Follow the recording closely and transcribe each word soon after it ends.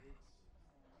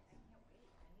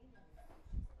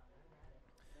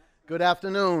Good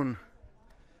afternoon.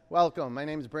 Welcome. My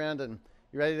name is Brandon.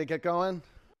 You ready to get going?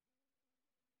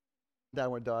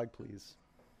 Downward dog, please.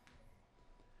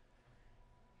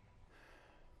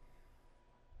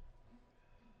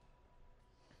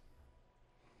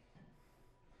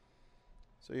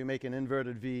 So you make an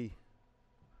inverted V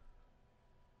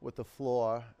with the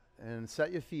floor and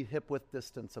set your feet hip-width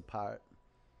distance apart.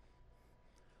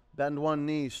 Bend one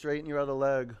knee, straighten your other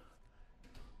leg.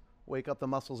 Wake up the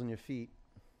muscles in your feet.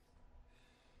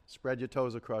 Spread your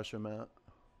toes across your mat.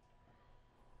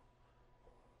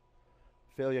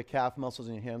 Feel your calf muscles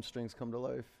and your hamstrings come to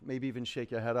life. Maybe even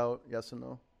shake your head out, yes or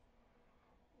no.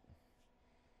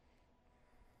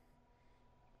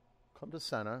 Come to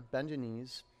center, bend your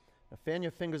knees. Now fan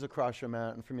your fingers across your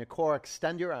mat, and from your core,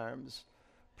 extend your arms.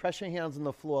 Press your hands on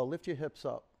the floor, lift your hips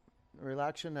up.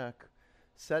 Relax your neck.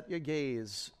 Set your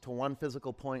gaze to one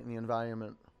physical point in the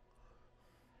environment.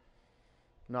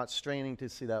 Not straining to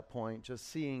see that point, just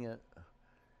seeing it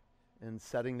and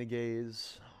setting the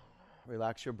gaze.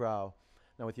 Relax your brow.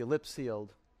 Now with your lips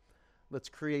sealed, let's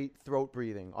create throat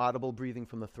breathing, audible breathing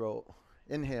from the throat.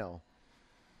 Inhale.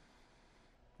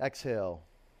 Exhale.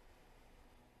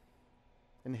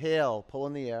 Inhale, pull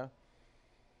in the air.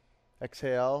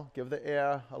 Exhale, give the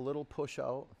air a little push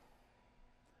out.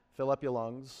 Fill up your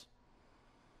lungs.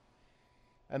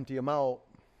 Empty them out.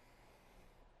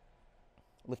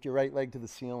 Lift your right leg to the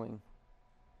ceiling.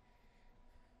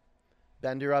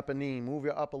 Bend your upper knee. Move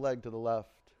your upper leg to the left.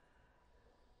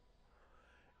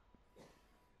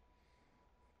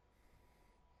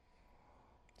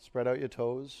 Spread out your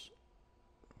toes.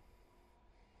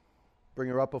 Bring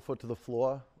your upper foot to the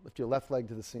floor. Lift your left leg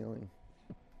to the ceiling.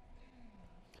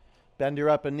 Bend your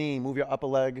upper knee. Move your upper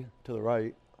leg to the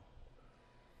right.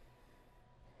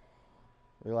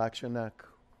 Relax your neck.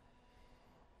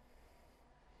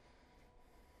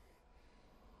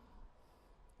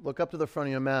 Look up to the front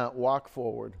of your mat. Walk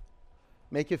forward.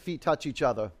 Make your feet touch each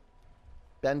other.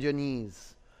 Bend your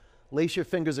knees. Lace your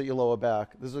fingers at your lower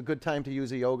back. This is a good time to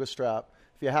use a yoga strap.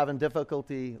 If you're having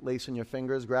difficulty lacing your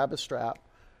fingers, grab a strap.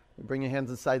 Bring your hands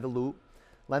inside the loop.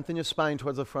 Lengthen your spine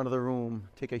towards the front of the room.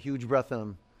 Take a huge breath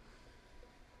in.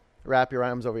 Wrap your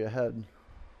arms over your head.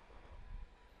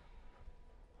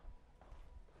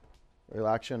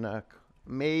 Relax your neck.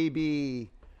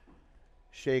 Maybe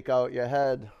shake out your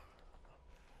head.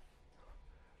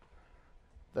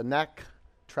 The neck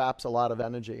traps a lot of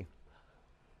energy.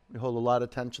 You hold a lot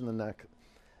of tension in the neck.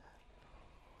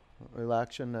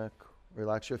 Relax your neck.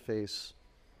 Relax your face.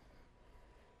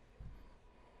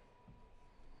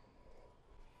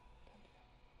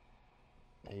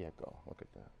 There you go. Look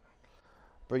at that.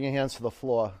 Bring your hands to the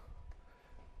floor.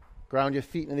 Ground your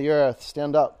feet into the earth.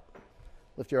 Stand up.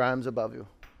 Lift your arms above you.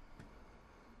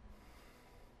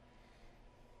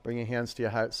 Bring your hands to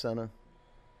your heart center.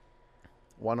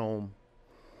 One Om.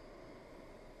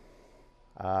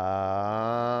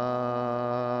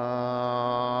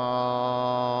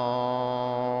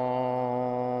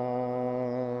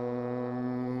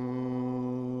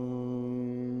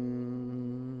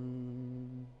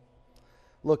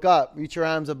 Look up, reach your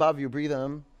arms above you, breathe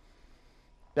in.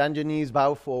 Bend your knees,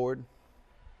 bow forward.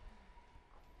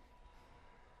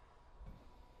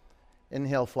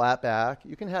 Inhale, flat back.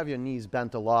 You can have your knees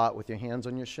bent a lot with your hands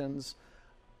on your shins.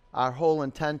 Our whole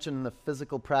intention in the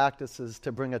physical practice is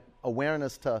to bring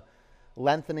awareness to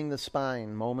lengthening the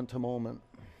spine moment to moment.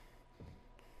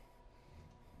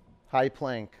 High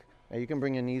plank. Now you can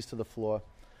bring your knees to the floor.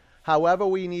 However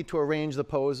we need to arrange the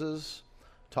poses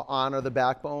to honor the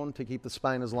backbone, to keep the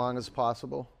spine as long as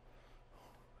possible.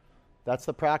 That's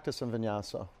the practice in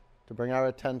vinyasa, to bring our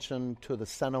attention to the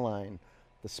center line,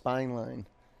 the spine line.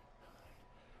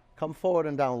 Come forward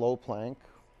and down low plank.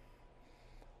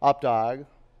 Up dog.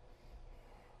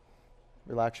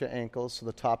 Relax your ankles so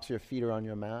the tops of your feet are on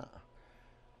your mat.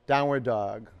 Downward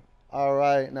dog. All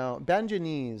right, now bend your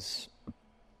knees.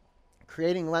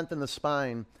 Creating length in the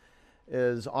spine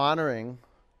is honoring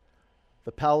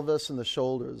the pelvis and the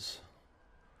shoulders.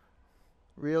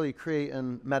 Really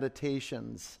creating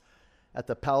meditations at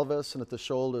the pelvis and at the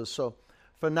shoulders. So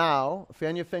for now,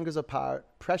 fan your fingers apart,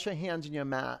 press your hands in your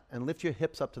mat, and lift your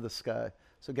hips up to the sky.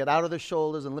 So get out of the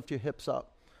shoulders and lift your hips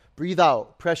up. Breathe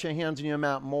out. Press your hands in your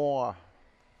mat more.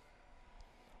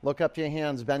 Look up to your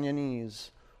hands, bend your knees.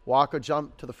 Walk or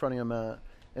jump to the front of your mat.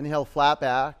 Inhale, flat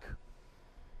back.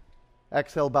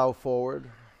 Exhale, bow forward.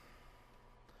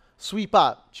 Sweep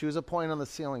up. Choose a point on the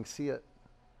ceiling. See it.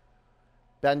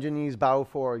 Bend your knees, bow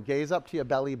forward. Gaze up to your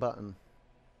belly button.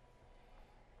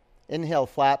 Inhale,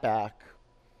 flat back.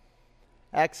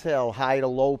 Exhale, high to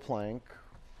low plank.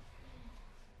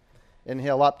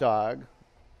 Inhale, up dog.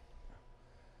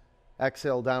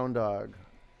 Exhale, down dog.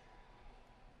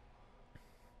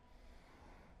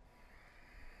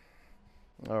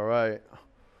 All right.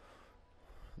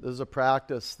 This is a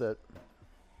practice that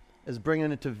is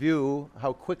bringing into view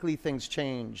how quickly things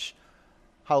change,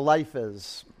 how life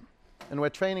is. And we're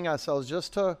training ourselves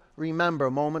just to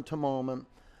remember moment to moment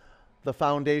the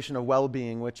foundation of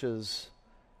well-being, which is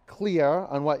clear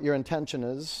on what your intention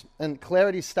is. And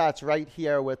clarity starts right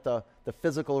here with the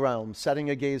physical realm, setting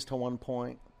your gaze to one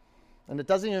point. And it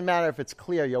doesn't even matter if it's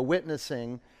clear. You're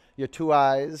witnessing your two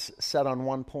eyes set on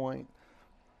one point.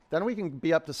 Then we can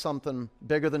be up to something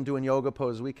bigger than doing yoga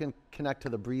poses. We can connect to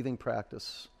the breathing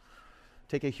practice.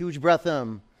 Take a huge breath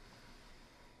in.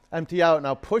 Empty out.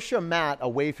 Now push your mat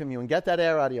away from you and get that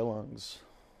air out of your lungs.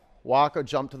 Walk or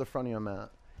jump to the front of your mat.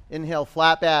 Inhale,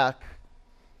 flat back.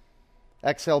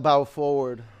 Exhale, bow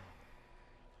forward.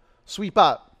 Sweep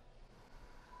up.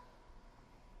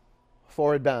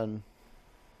 Forward bend.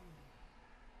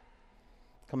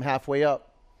 Come halfway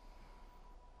up.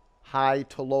 High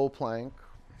to low plank.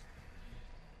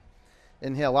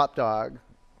 Inhale, up dog.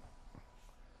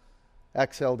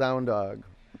 Exhale, down dog.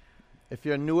 If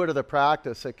you're newer to the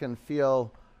practice, it can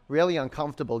feel really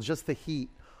uncomfortable, just the heat,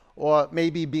 or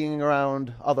maybe being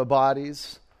around other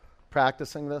bodies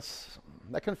practicing this.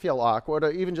 That can feel awkward,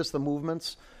 or even just the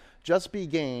movements. Just be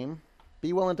game.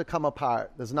 Be willing to come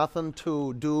apart. There's nothing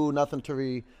to do, nothing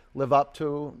to live up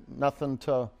to, nothing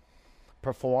to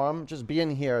perform. Just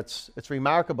being here. It's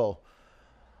remarkable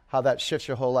how that shifts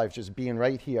your whole life, just being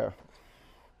right here.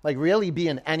 Like really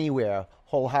being anywhere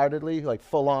wholeheartedly, like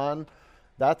full on.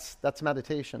 That's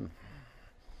meditation.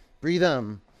 Breathe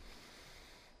in.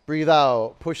 Breathe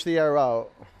out. Push the air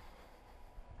out.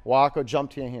 Walk or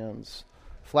jump to your hands.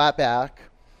 Flat back.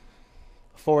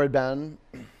 Forward bend.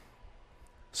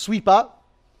 Sweep up.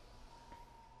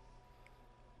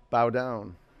 Bow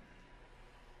down.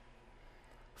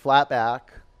 Flat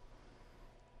back.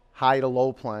 High to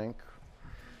low plank.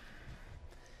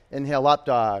 Inhale, up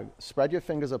dog. Spread your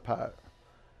fingers apart.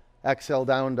 Exhale,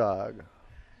 down dog.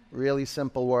 Really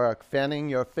simple work. Fanning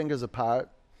your fingers apart.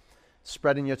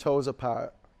 Spreading your toes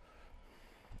apart.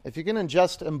 If you can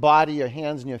just embody your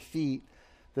hands and your feet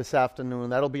this afternoon,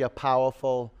 that'll be a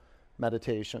powerful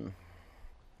meditation.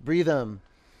 Breathe in.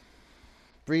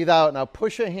 Breathe out. Now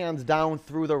push your hands down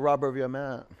through the rubber of your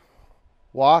mat.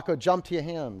 Walk or jump to your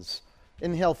hands.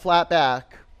 Inhale, flat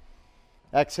back.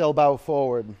 Exhale, bow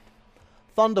forward.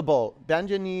 Thunderbolt. Bend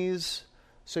your knees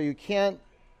so you can't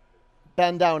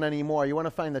bend down anymore. You want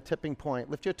to find the tipping point.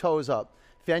 Lift your toes up.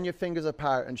 Fan your fingers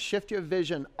apart and shift your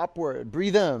vision upward.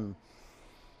 Breathe in.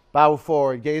 Bow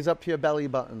forward. Gaze up to your belly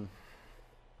button.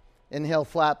 Inhale,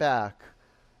 flat back.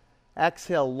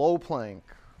 Exhale, low plank.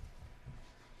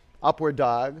 Upward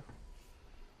dog.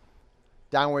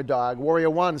 Downward dog. Warrior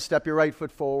one, step your right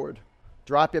foot forward.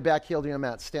 Drop your back heel to your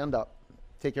mat. Stand up.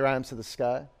 Take your arms to the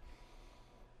sky.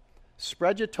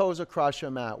 Spread your toes across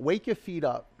your mat. Wake your feet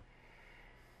up.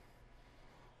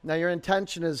 Now your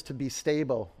intention is to be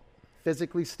stable,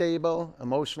 physically stable,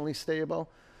 emotionally stable.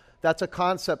 That's a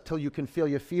concept till you can feel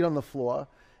your feet on the floor.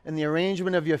 And the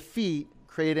arrangement of your feet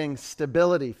creating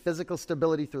stability, physical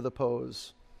stability through the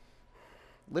pose.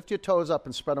 Lift your toes up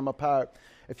and spread them apart.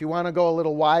 If you want to go a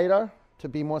little wider to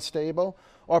be more stable,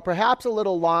 or perhaps a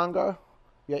little longer,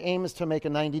 your aim is to make a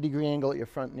 90-degree angle at your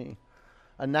front knee.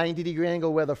 A 90-degree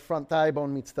angle where the front thigh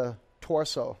bone meets the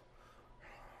torso.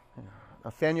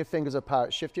 Now fan your fingers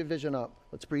apart. Shift your vision up.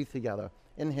 Let's breathe together.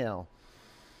 Inhale.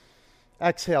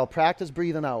 Exhale. Practice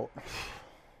breathing out.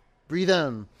 Breathe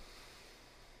in.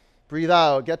 Breathe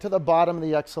out. Get to the bottom of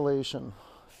the exhalation.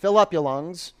 Fill up your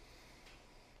lungs.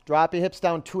 Drop your hips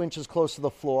down 2 inches close to the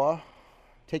floor.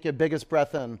 Take your biggest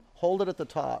breath in. Hold it at the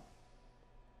top.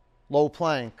 Low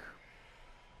plank.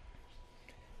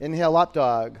 Inhale, up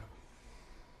dog.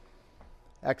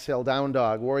 Exhale, down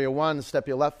dog. Warrior one, step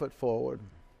your left foot forward.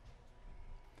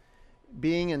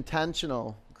 Being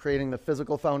intentional, creating the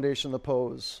physical foundation of the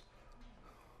pose.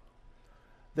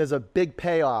 There's a big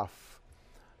payoff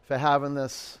for having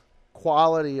this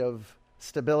quality of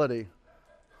stability.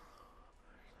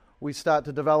 We start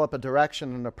to develop a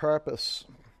direction and a purpose.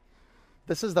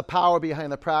 This is the power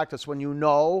behind the practice. When you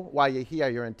know why you're here,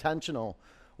 you're intentional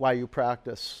why you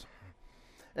practice.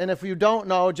 And if you don't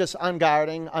know, just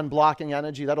unguarding, unblocking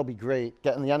energy, that'll be great.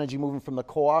 Getting the energy moving from the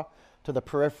core to the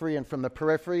periphery, and from the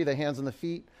periphery, the hands and the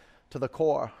feet, to the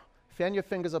core. Fan your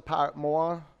fingers apart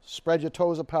more. Spread your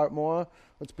toes apart more.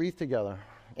 Let's breathe together.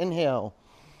 Inhale.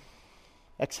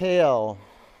 Exhale.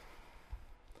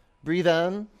 Breathe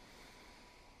in.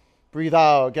 Breathe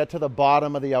out. Get to the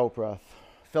bottom of the out-breath.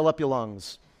 Fill up your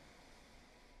lungs.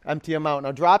 Empty them out.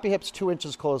 Now drop your hips 2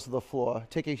 inches close to the floor.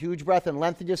 Take a huge breath and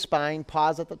lengthen your spine.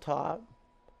 Pause at the top.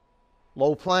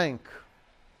 Low plank.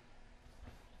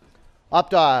 Up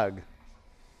dog.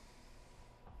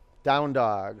 Down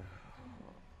dog.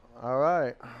 All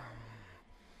right.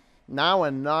 Now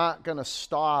we're not going to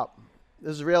stop.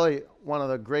 This is really one of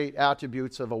the great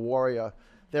attributes of a warrior.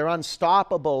 They're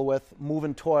unstoppable with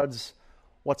moving towards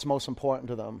what's most important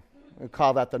to them. We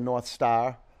call that the North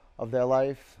Star of their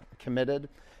life, committed.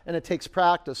 And it takes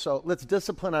practice. So let's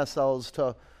discipline ourselves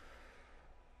to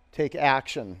take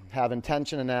action, have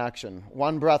intention and action.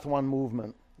 One breath, one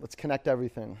movement. Let's connect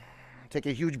everything. Take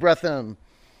a huge breath in.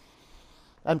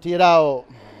 Empty it out.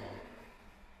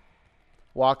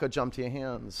 Walk or jump to your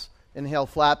hands. Inhale,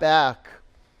 flat back.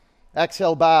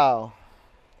 Exhale, bow.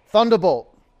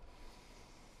 Thunderbolt.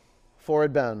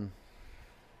 Forward bend.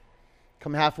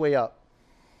 Come halfway up.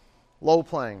 Low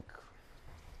plank.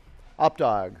 Up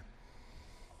dog.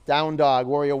 Down dog.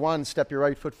 Warrior one, step your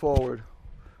right foot forward.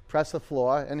 Press the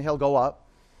floor. Inhale, go up.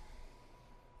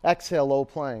 Exhale, low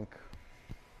plank.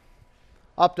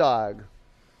 Up dog.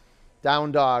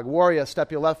 Down dog. Warrior,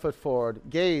 step your left foot forward.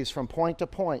 Gaze from point to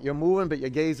point. You're moving, but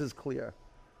your gaze is clear.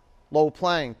 Low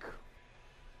plank.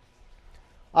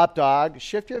 Up dog.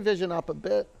 Shift your vision up a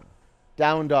bit.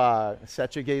 Down dog.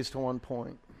 Set your gaze to one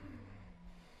point.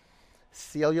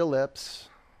 Seal your lips.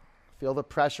 Feel the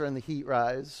pressure and the heat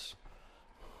rise.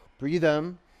 Breathe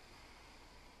in.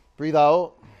 Breathe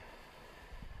out.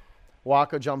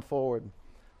 Walk or jump forward.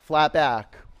 Flat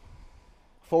back.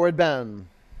 Forward bend.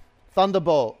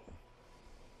 Thunderbolt.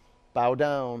 Bow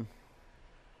down.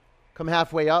 Come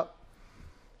halfway up.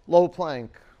 Low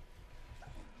plank.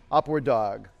 Upward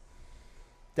dog.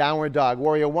 Downward dog.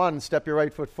 Warrior one, step your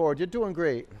right foot forward. You're doing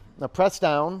great. Now press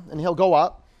down. Inhale, go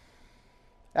up.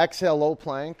 Exhale, low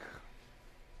plank.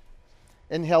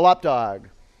 Inhale, up dog.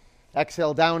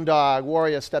 Exhale, down dog.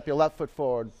 Warrior, step your left foot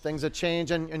forward. Things are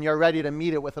changing and you're ready to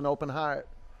meet it with an open heart.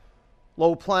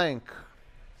 Low plank.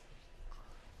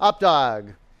 Up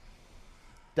dog.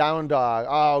 Down dog.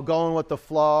 Oh, going with the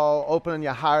flow, opening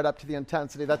your heart up to the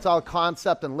intensity. That's all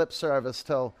concept and lip service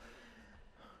till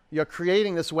you're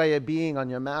creating this way of being on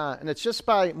your mat. And it's just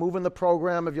by moving the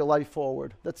program of your life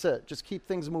forward. That's it. Just keep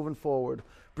things moving forward.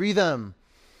 Breathe in.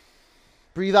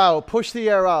 Breathe out. Push the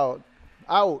air out.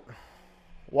 Out.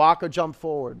 Walk or jump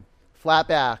forward. Flat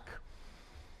back.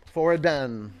 Forward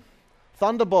bend.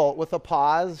 Thunderbolt with a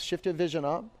pause. Shift your vision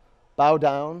up. Bow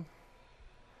down.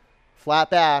 Flat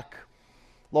back.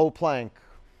 Low plank.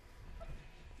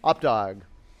 Up dog.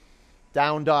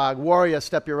 Down dog. Warrior,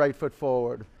 step your right foot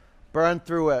forward. Burn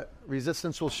through it.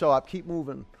 Resistance will show up. Keep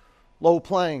moving. Low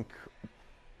plank.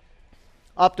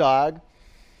 Up dog.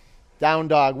 Down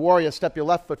dog. Warrior, step your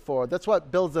left foot forward. That's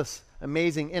what builds this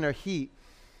amazing inner heat.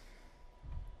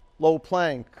 Low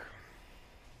plank.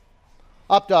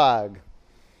 Up dog.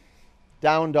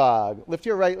 Down dog. Lift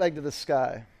your right leg to the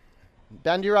sky.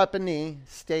 Bend your upper knee.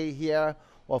 Stay here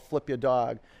or flip your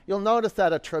dog. You'll notice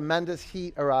that a tremendous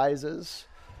heat arises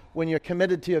when you're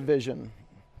committed to your vision.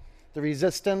 The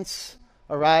resistance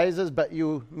arises, but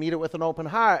you meet it with an open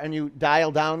heart and you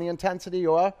dial down the intensity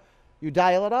or you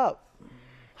dial it up.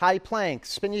 High plank.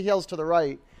 Spin your heels to the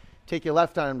right. Take your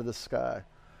left arm to the sky.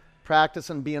 Practice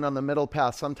on being on the middle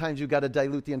path. Sometimes you got to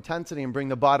dilute the intensity and bring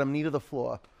the bottom knee to the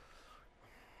floor.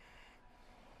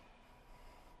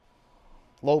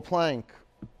 Low plank.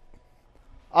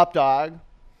 Up dog.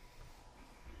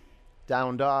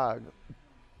 Down dog.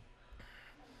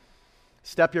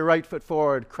 Step your right foot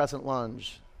forward, crescent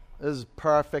lunge. This is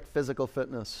perfect physical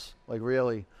fitness, like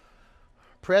really.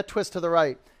 Prayer twist to the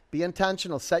right. Be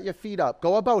intentional. Set your feet up.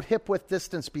 Go about hip width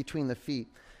distance between the feet.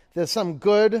 There's some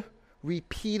good,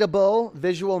 repeatable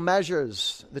visual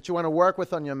measures that you want to work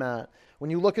with on your mat.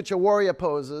 When you look at your warrior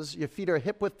poses, your feet are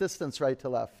hip width distance right to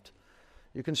left.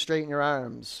 You can straighten your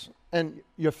arms. And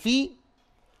your feet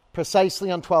precisely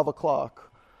on 12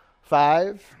 o'clock.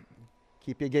 5,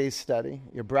 keep your gaze steady.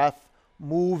 Your breath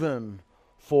moving.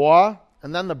 4,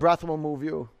 and then the breath will move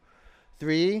you.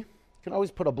 3, you can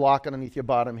always put a block underneath your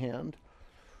bottom hand.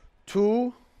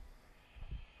 2,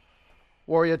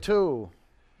 warrior 2.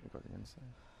 Go to the inside.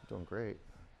 You're doing great.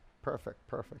 Perfect.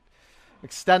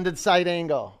 Extended side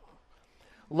angle.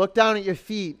 Look down at your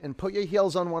feet and put your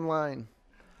heels on one line.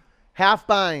 Half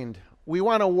bind. We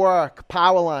want to work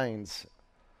power lines.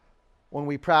 When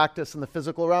we practice in the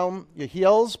physical realm, your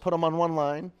heels, put them on one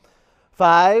line.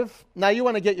 5, now you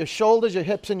want to get your shoulders, your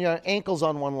hips, and your ankles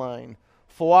on one line.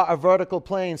 4, a vertical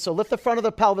plane. So lift the front of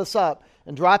the pelvis up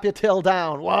and drop your tail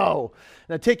down. Whoa.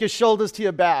 Now take your shoulders to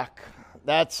your back.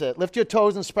 That's it. Lift your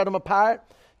toes and spread them apart.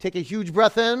 Take a huge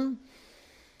breath in.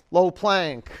 Low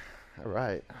plank. All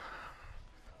right.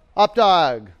 Up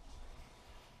dog.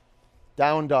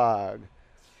 Down dog.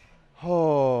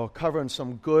 Oh, covering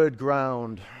some good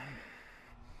ground.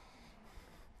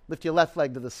 Lift your left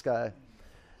leg to the sky.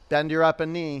 Bend your upper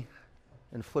knee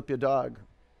and flip your dog.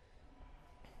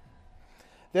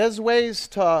 There's ways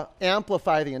to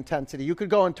amplify the intensity. You could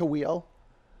go into wheel.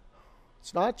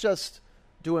 It's not just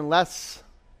doing less.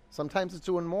 Sometimes it's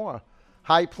doing more.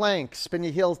 High plank. Spin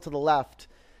your heels to the left.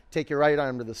 Take your right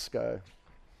arm to the sky.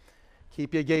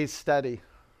 Keep your gaze steady.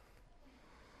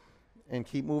 And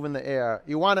keep moving the air.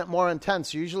 You want it more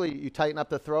intense. Usually you tighten up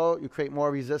the throat. You create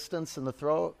more resistance in the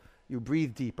throat. You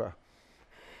breathe deeper.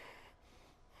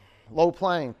 Low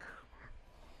plank.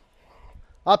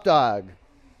 Up dog.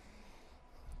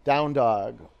 Down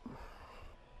dog.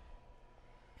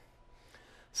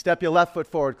 Step your left foot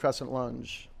forward, crescent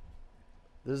lunge.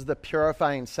 This is the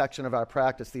purifying section of our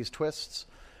practice, these twists.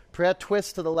 Prayer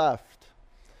twist to the left.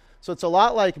 So it's a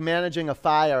lot like managing a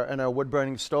fire in a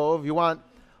wood-burning stove. You want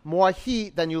more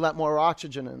heat, then you let more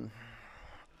oxygen in.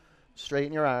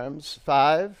 Straighten your arms.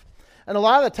 5. And a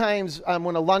lot of the times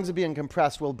when the lungs are being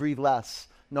compressed, we'll breathe less.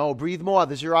 No, breathe more.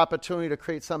 This is your opportunity to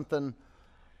create something,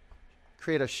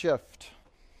 create a shift.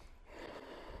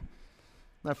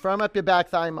 Now firm up your back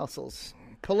thigh muscles.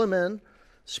 Pull them in.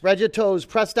 Spread your toes.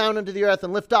 Press down into the earth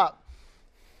and lift up.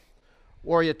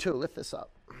 Warrior 2. Lift this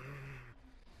up.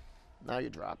 Now you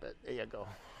drop it. There you go.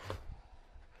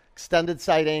 Extended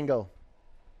side angle.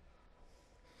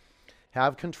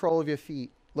 Have control of your feet.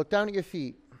 Look down at your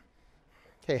feet.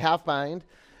 Okay, half bind.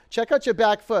 Check out your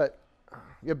back foot.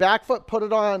 Your back foot, put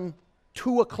it on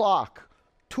 2 o'clock.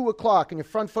 2 o'clock. And your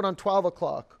front foot on 12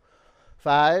 o'clock.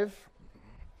 5.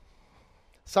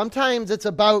 Sometimes it's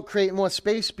about creating more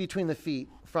space between the feet,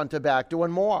 front to back,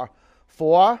 doing more.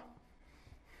 4.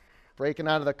 Breaking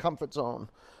out of the comfort zone.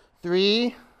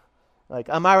 3. Like,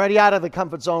 I'm already out of the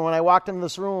comfort zone when I walked into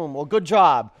this room. Well, good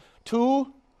job.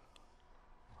 2.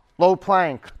 Low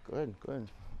plank. Good, good.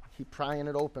 Keep prying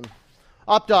it open.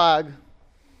 Up dog.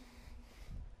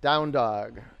 Down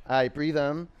dog. All right, breathe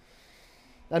in.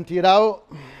 Empty it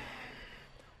out.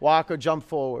 Walk or jump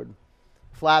forward.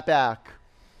 Flat back.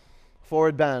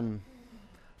 Forward bend.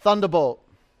 Thunderbolt.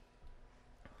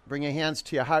 Bring your hands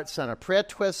to your heart center. Prayer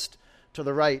twist to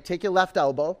the right. Take your left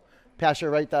elbow. Pass your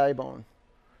right thigh bone.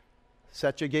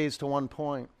 Set your gaze to one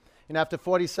point. And after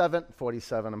 49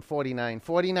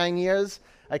 years,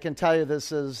 I can tell you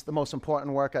this is the most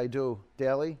important work I do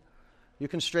daily. You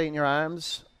can straighten your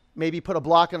arms, maybe put a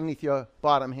block underneath your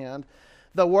bottom hand.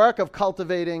 The work of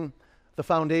cultivating the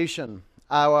foundation,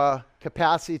 our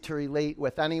capacity to relate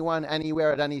with anyone,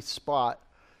 anywhere, at any spot.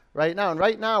 Right now, and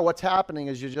right now what's happening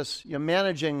is you're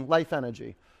managing life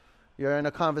energy. You're in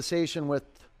a conversation with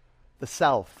the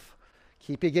self.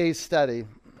 Keep your gaze steady.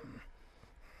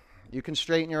 You can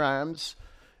straighten your arms.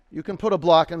 You can put a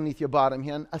block underneath your bottom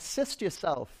hand. Assist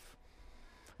yourself.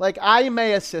 Like, I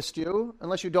may assist you.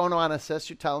 Unless you don't want to assist,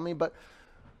 you tell me. But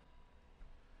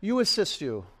you assist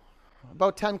you.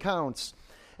 About 10 counts.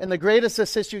 And the greatest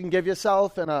assist you can give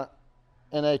yourself in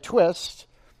a twist,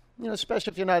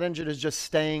 especially if you're not injured, is just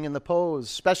staying in the pose.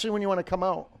 Especially when you want to come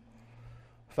out.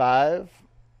 5.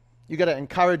 You got to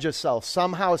encourage yourself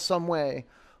somehow, some way.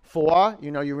 4.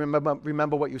 You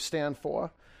remember what you stand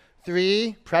for.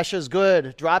 3, pressure's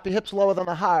good. Drop your hips lower than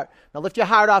the heart. Now lift your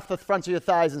heart off the fronts of your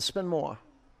thighs and spin more.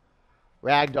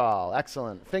 Ragdoll,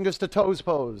 excellent. Fingers to toes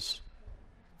pose.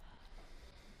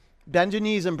 Bend your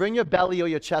knees and bring your belly or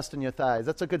your chest and your thighs.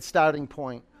 That's a good starting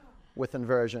point with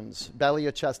inversions. Belly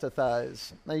or chest or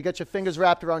thighs. Now you got your fingers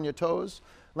wrapped around your toes.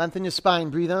 Lengthen your spine.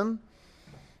 Breathe in.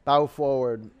 Bow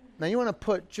forward. Now you want to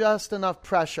put just enough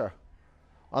pressure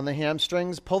on the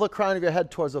hamstrings. Pull the crown of your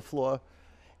head towards the floor.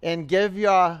 And give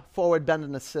your forward bend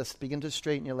an assist. Begin to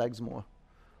straighten your legs more.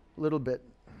 A little bit.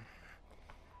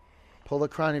 Pull the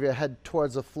crown of your head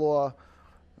towards the floor.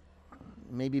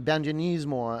 Maybe bend your knees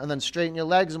more. And then straighten your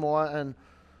legs more and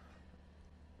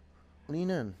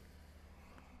lean in.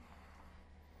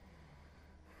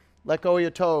 Let go of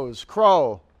your toes.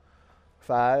 Crow.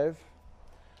 5.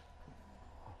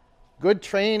 Good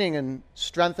training and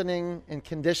strengthening and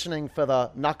conditioning for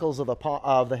the knuckles of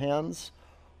the hands.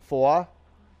 4.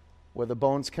 Where the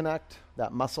bones connect,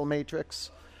 that muscle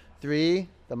matrix. 3,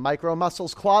 the micro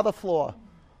muscles claw the floor.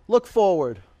 Look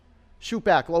forward. Shoot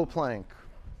back, low plank.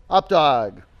 Up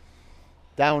dog.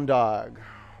 Down dog.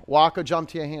 Walk or jump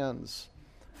to your hands.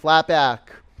 Flat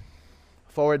back.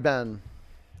 Forward bend.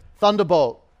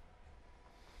 Thunderbolt.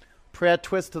 Prayer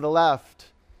twist to the left.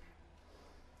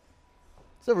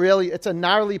 It's a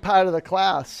gnarly part of the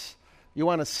class. You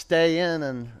want to stay in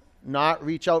and not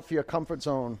reach out for your comfort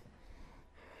zone.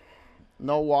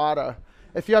 No water.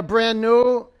 If you're brand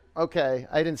new, okay,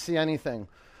 I didn't see anything.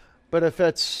 But if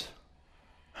it's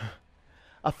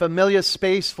a familiar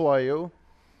space for you,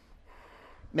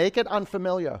 make it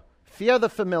unfamiliar. Fear the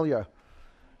familiar.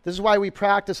 This is why we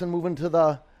practice and move into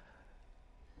the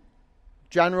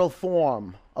general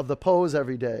form of the pose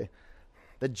every day.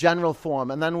 The general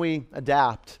form. And then we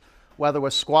adapt. Whether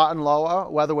we're squatting lower,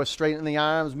 whether we're straightening the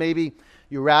arms. Maybe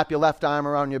you wrap your left arm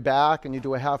around your back and you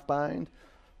do a half bind.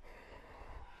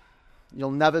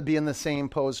 You'll never be in the same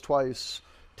pose twice.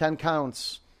 10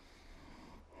 counts.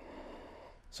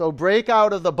 So break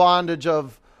out of the bondage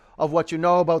of what you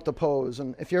know about the pose.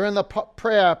 And if you're in the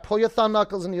prayer, pull your thumb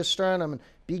knuckles into your sternum and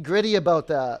be gritty about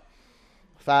that.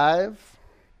 5,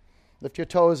 lift your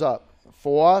toes up.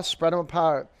 4, spread them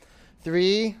apart.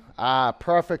 3,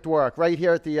 perfect work. Right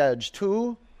here at the edge.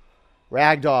 2,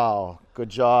 ragdoll. Good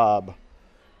job.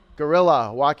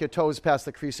 Gorilla, walk your toes past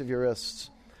the crease of your wrists.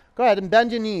 Go ahead and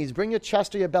bend your knees. Bring your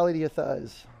chest or your belly to your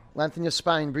thighs. Lengthen your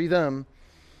spine. Breathe in.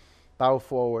 Bow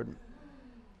forward.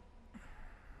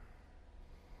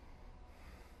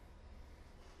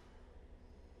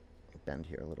 Bend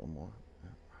here a little more.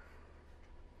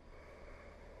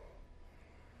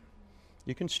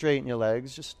 You can straighten your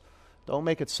legs. Just don't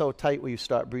make it so tight where you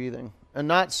start breathing. And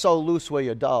not so loose where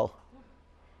you're dull.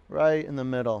 Right in the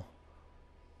middle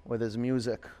where there's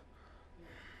music.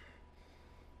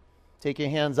 Take your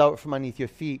hands out from underneath your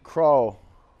feet. Crow.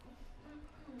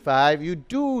 5, you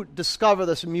do discover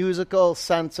this musical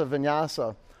sense of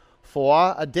vinyasa.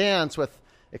 4, a dance with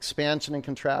expansion and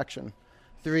contraction.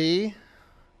 3,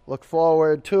 look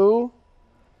forward. 2,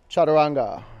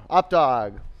 chaturanga. Up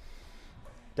dog.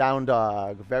 Down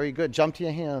dog. Very good. Jump to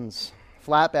your hands.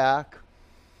 Flat back.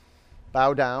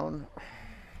 Bow down.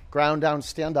 Ground down.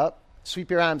 Stand up. Sweep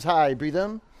your arms high. Breathe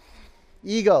in.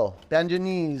 Eagle. Bend your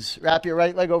knees. Wrap your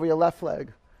right leg over your left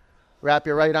leg. Wrap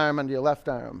your right arm under your left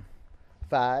arm.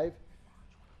 5.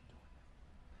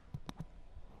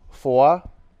 4.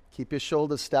 Keep your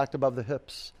shoulders stacked above the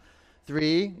hips.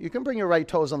 3. You can bring your right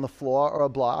toes on the floor or a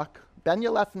block. Bend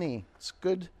your left knee. It's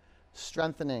good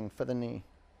strengthening for the knee.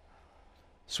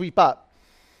 Sweep up.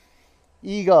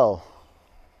 Eagle.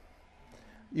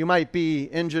 You might be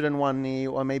injured in one knee,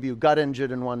 or maybe you got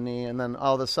injured in one knee, and then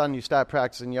all of a sudden you start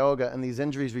practicing yoga and these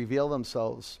injuries reveal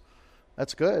themselves.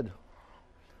 That's good.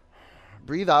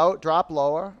 Breathe out, drop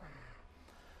lower.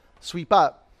 Sweep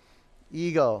up.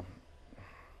 Eagle.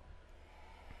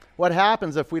 What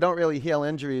happens if we don't really heal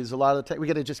injuries? A lot of the time, we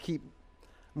got to just keep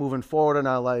moving forward in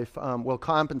our life. We'll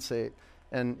compensate.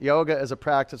 And yoga is a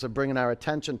practice of bringing our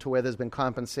attention to where there's been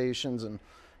compensations and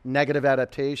negative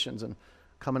adaptations and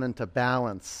coming into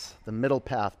balance, the middle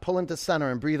path. Pull into center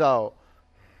and breathe out.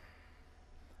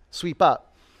 Sweep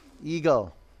up.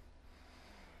 Eagle.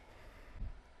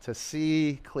 To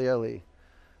see clearly.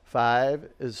 5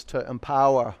 is to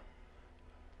empower.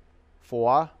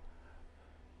 4,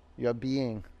 your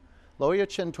being. Lower your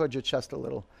chin towards your chest a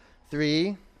little.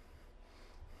 3,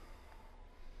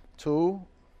 2,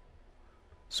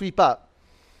 sweep up.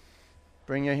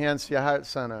 Bring your hands to your heart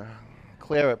center.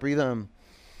 Clear it. Breathe in.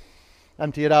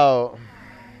 Empty it out.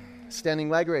 Standing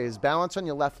leg raise. Balance on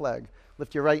your left leg.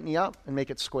 Lift your right knee up and make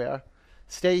it square.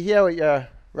 Stay here with your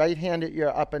right hand at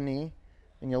your upper knee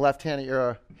and your left hand at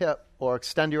your hip, or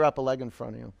extend your upper leg in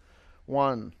front of you.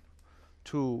 1,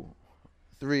 2,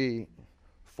 3,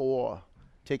 4.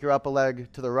 Take your upper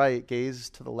leg to the right.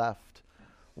 Gaze to the left.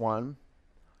 1,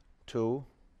 2,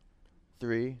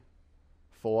 3,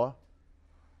 4.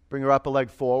 Bring your upper leg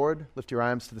forward. Lift your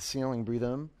arms to the ceiling. Breathe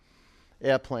in.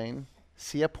 Airplane.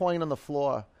 See a point on the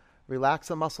floor. Relax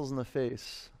the muscles in the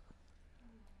face.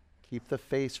 Keep the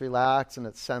face relaxed, and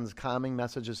it sends calming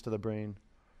messages to the brain.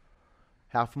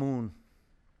 Half moon.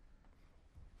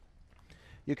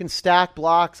 You can stack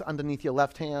blocks underneath your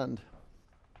left hand.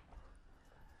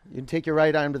 You can take your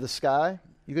right arm to the sky.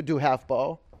 You could do half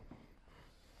bow.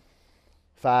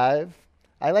 5.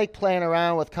 I like playing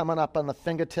around with coming up on the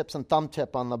fingertips and thumb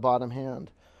tip on the bottom hand.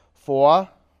 4.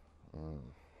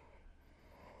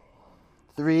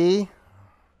 3.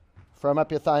 Firm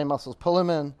up your thigh muscles. Pull them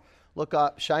in. Look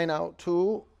up. Shine out.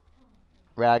 2.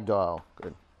 Ragdoll.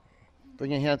 Good.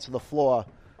 Bring your hands to the floor.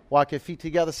 Walk your feet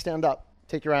together. Stand up.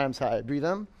 Take your arms high. Breathe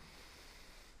in.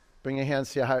 Bring your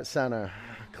hands to your heart center.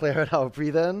 Clear it out.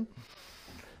 Breathe in.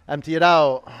 Empty it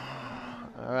out.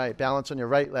 All right. Balance on your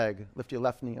right leg. Lift your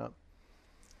left knee up.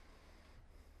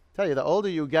 Tell you, the older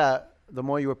you get, the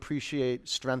more you appreciate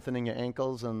strengthening your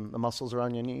ankles and the muscles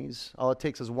around your knees. All it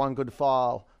takes is one good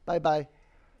fall. Bye-bye.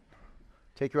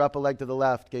 Take your upper leg to the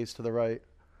left, gaze to the right.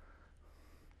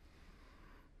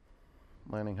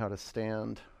 Learning how to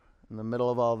stand in the middle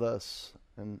of all this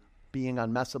and being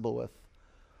unmessable with.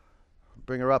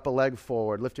 Bring her upper leg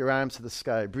forward. Lift your arms to the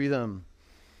sky. Breathe in.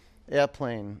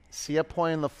 Airplane. See a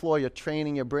point on the floor. You're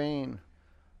training your brain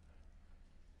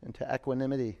into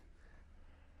equanimity.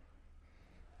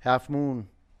 Half moon.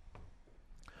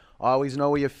 Always know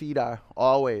where your feet are.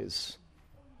 Always.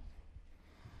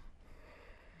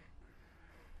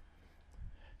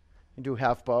 You do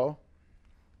half bow.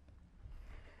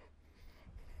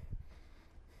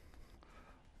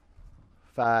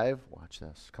 Five. Watch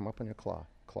this. Come up on your claw.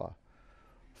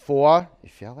 4. You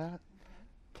feel that?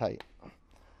 Tight.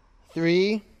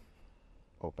 3.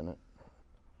 Open it.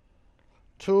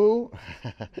 2.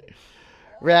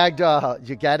 Ragdoll.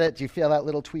 You get it? Do you feel that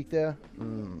little tweak there?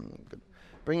 Good.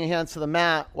 Bring your hands to the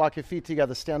mat. Walk your feet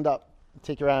together. Stand up.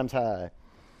 Take your arms high.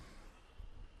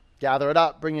 Gather it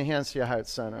up. Bring your hands to your heart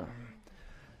center.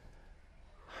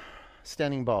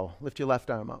 Standing bow. Lift your left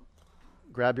arm up.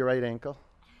 Grab your right ankle.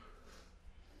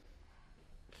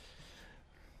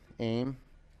 Aim.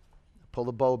 Pull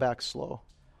the bow back slow.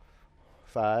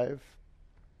 5.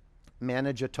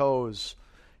 Manage your toes.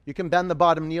 You can bend the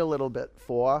bottom knee a little bit.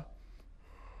 4.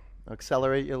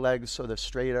 Accelerate your legs so they're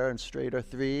straighter and straighter.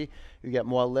 3. You get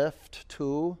more lift.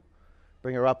 2.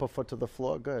 Bring your upper foot to the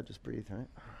floor. Good. Just breathe, right?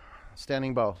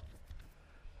 Standing bow.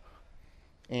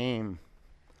 Aim.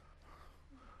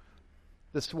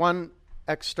 This one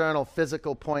external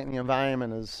physical point in the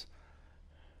environment is,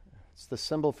 it's the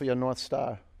symbol for your North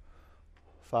Star.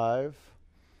 5.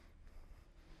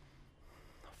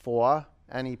 4.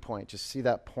 Any point. Just see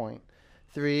that point.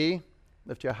 3.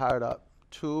 Lift your heart up.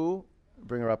 2.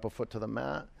 Bring her upper foot to the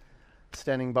mat.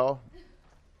 Standing bow.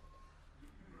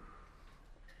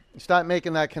 You start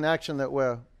making that connection that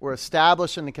we're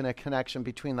establishing the connection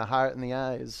between the heart and the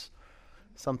eyes.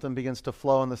 Something begins to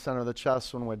flow in the center of the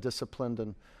chest when we're disciplined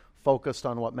and focused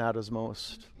on what matters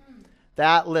most.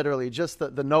 That literally, just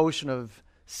the notion of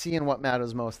seeing what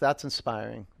matters most, that's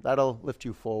inspiring. That'll lift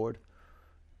you forward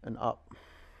and up.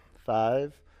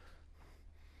 5.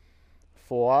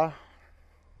 4.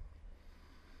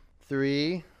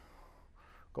 3.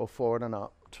 Go forward and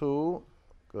up. 2.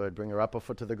 Good. Bring your upper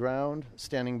foot to the ground.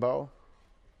 Standing bow.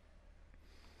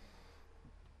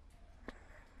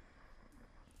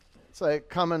 It's like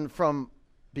coming from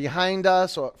behind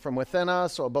us or from within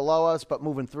us or below us, but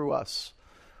moving through us.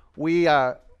 We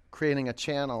are creating a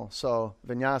channel, so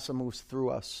vinyasa moves through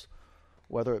us,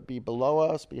 whether it be below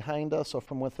us, behind us, or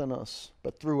from within us,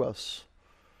 but through us.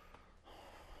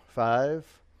 5.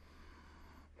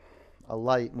 A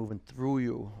light moving through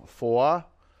you. 4.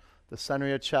 The center of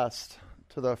your chest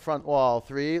to the front wall.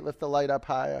 3. Lift the light up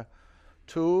higher.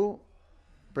 2.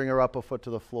 Bring your upper foot to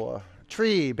the floor.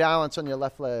 Tree. Balance on your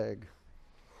left leg.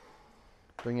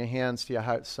 Bring your hands to your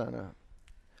heart center.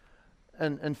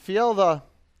 And feel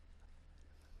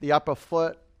the upper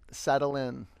foot settle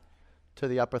in to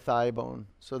the upper thigh bone.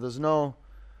 So there's no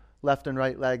left and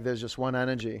right leg. There's just one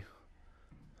energy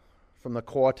from the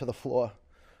core to the floor.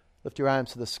 Lift your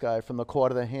arms to the sky from the core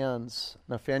to the hands.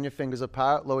 Now fan your fingers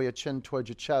apart. Lower your chin towards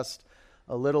your chest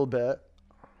a little bit.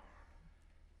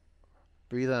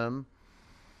 Breathe in.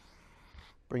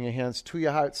 Bring your hands to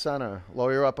your heart center.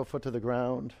 Lower your upper foot to the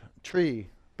ground. Tree.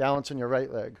 Balance on your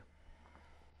right leg.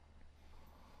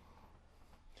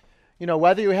 You know,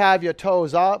 whether you have your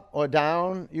toes up or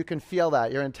down, you can feel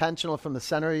that. You're intentional from the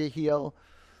center of your heel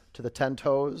to the 10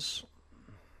 toes.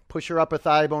 Push your upper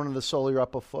thigh bone to the sole of your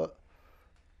upper foot.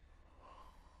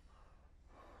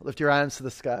 Lift your arms to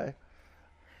the sky.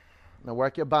 Now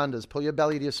work your bandhas. Pull your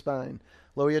belly to your spine.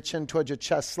 Lower your chin towards your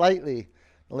chest slightly.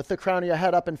 Now lift the crown of your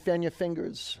head up and fan your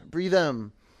fingers. Breathe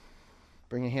in.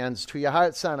 Bring your hands to your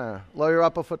heart center. Lower your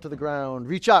upper foot to the ground.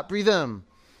 Reach up. Breathe in.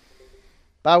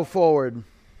 Bow forward.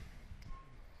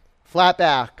 Flat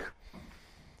back.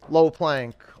 Low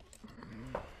plank.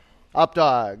 Up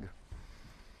dog.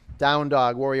 Down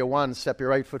dog. Warrior 1. Step your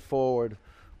right foot forward.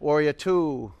 Warrior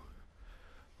 2.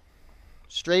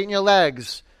 Straighten your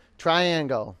legs.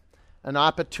 Triangle. An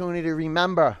opportunity to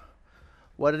remember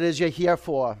what it is you're here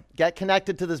for. Get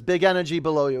connected to this big energy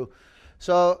below you.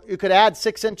 So you could add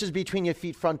 6 inches between your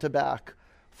feet front to back.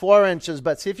 4 inches,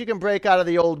 but see if you can break out of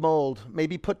the old mold.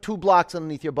 Maybe put 2 blocks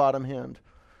underneath your bottom hand.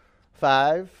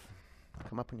 5.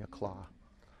 Come up on your claw.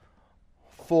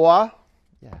 4.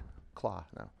 Yeah, claw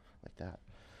now, like that.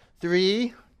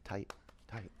 3. Tight,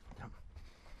 tight.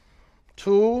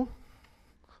 2.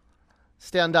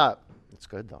 Stand up. It's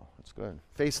good, though. It's good.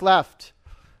 Face left.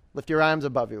 Lift your arms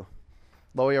above you.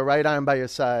 Lower your right arm by your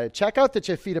side. Check out that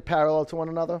your feet are parallel to one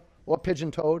another or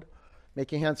pigeon-toed.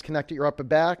 Make your hands connect at your upper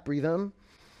back. Breathe in.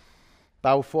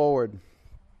 Bow forward.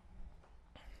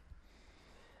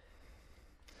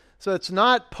 So it's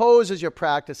not poses you're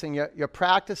practicing. You're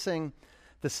practicing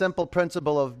the simple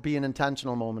principle of being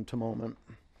intentional moment to moment.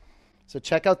 So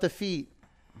check out the feet.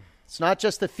 It's not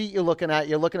just the feet you're looking at.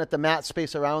 You're looking at the mat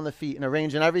space around the feet and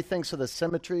arranging everything so there's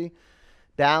symmetry,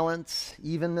 balance,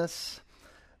 evenness.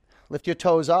 Lift your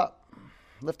toes up.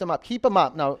 Lift them up. Keep them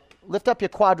up. Now, lift up your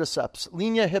quadriceps.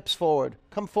 Lean your hips forward.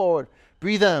 Come forward.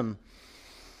 Breathe in.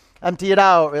 Empty it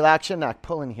out. Relax your neck.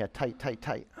 Pull in here. Tight, tight,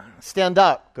 tight. Stand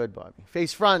up. Good, Bobby.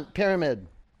 Face front. Pyramid.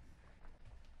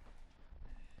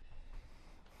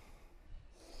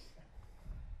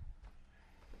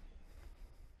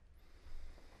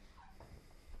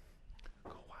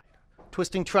 Go wide.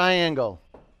 Twisting triangle.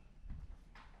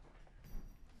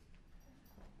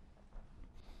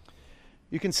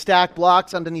 You can stack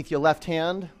blocks underneath your left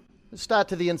hand. Start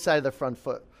to the inside of the front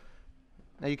foot.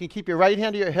 Now you can keep your right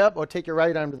hand to your hip or take your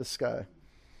right arm to the sky.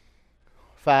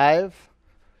 5.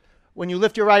 When you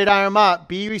lift your right arm up,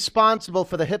 be responsible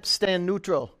for the hips staying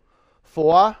neutral.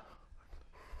 4.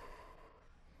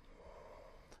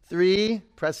 3.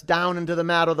 Press down into the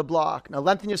mat or the block. Now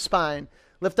lengthen your spine.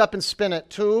 Lift up and spin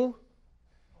it. 2.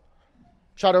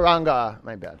 Chaturanga.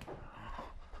 My bad.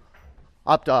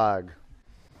 Up dog.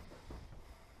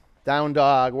 Down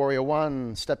dog. Warrior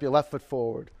 1. Step your left foot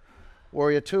forward.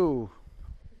 Warrior 2.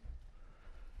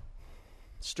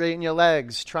 Straighten your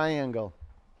legs. Triangle.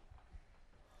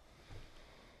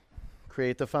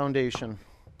 Create the foundation.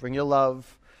 Bring your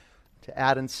love to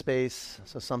add in space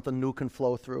so something new can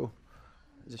flow through.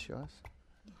 Is this yours?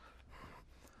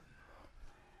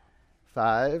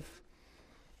 5.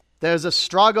 There's a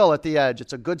struggle at the edge.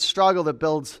 It's a good struggle that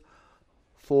builds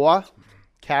 4.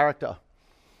 Character.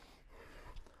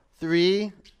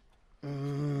 3.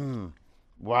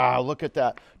 Wow, look at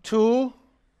that. 2.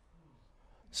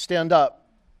 Stand up.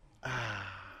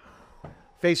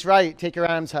 Face right. Take your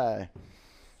arms high.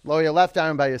 Lower your left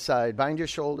arm by your side. Bind your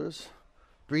shoulders.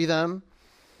 Breathe in.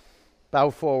 Bow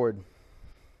forward.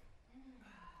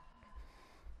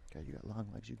 Okay, you got long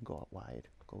legs. You can go out wide.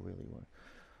 Go really wide.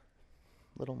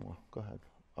 A little more. Go ahead.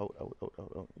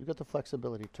 Oh. You got the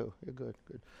flexibility too. You're good.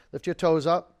 Good. Lift your toes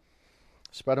up.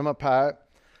 Spread them apart.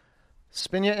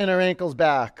 Spin your inner ankles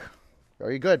back.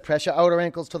 Very good. Press your outer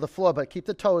ankles to the floor, but keep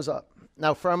the toes up.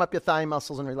 Now firm up your thigh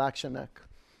muscles and relax your neck.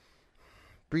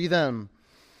 Breathe in.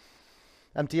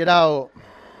 Empty it out.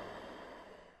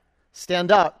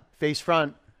 Stand up. Face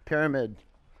front. Pyramid.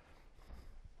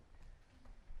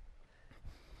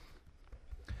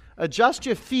 Adjust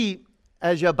your feet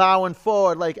as you're bowing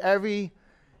forward. Like every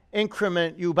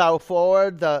increment you bow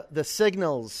forward, the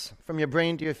signals from your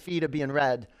brain to your feet are being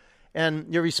read.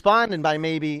 And you're responding by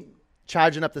maybe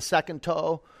charging up the second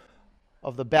toe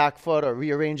of the back foot or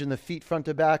rearranging the feet front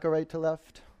to back or right to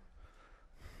left.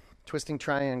 Twisting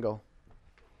triangle.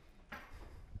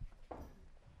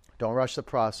 Don't rush the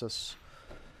process.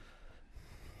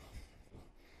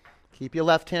 Keep your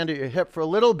left hand at your hip for a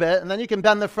little bit, and then you can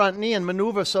bend the front knee and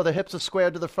maneuver so the hips are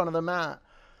squared to the front of the mat.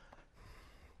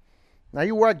 Now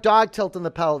you work dog tilt in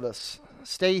the pelvis.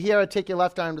 Stay here or take your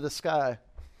left arm to the sky.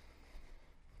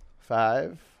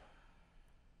 5.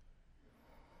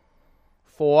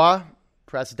 4.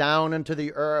 Press down into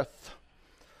the earth.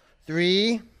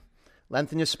 3.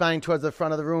 Lengthen your spine towards the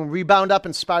front of the room. Rebound up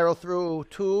and spiral through.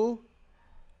 2.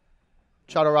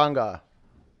 Chaturanga.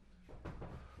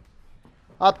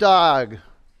 Up dog.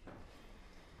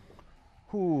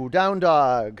 Down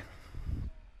dog.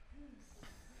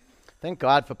 Thank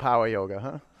God for power yoga,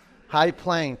 huh? High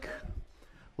plank.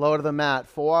 Lower to the mat.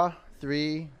 4,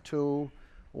 3, 2,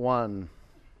 1.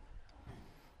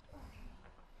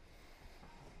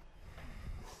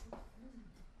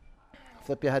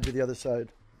 Flip your head to the other side.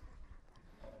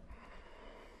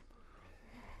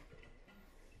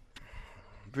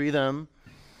 Breathe in.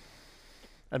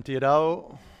 Empty it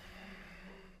out.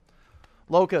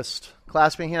 Locust.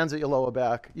 Clasping hands at your lower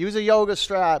back. Use a yoga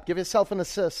strap. Give yourself an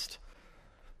assist.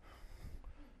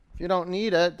 If you don't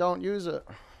need it, don't use it.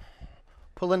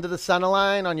 Pull into the center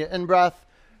line on your in-breath.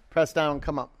 Press down,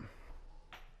 come up.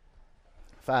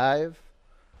 5.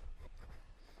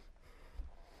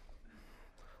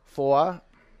 4.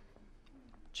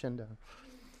 Chin down.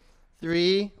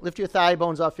 3. Lift your thigh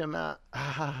bones off your mat.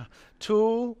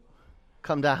 2.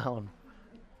 Come down.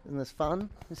 Isn't this fun?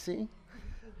 You see?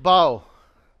 Bow.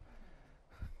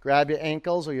 Grab your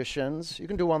ankles or your shins. You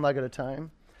can do one leg at a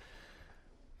time.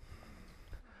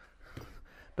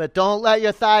 But don't let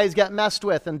your thighs get messed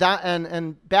with and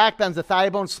back bends. The thigh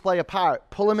bones splay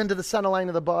apart. Pull them into the center line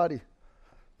of the body.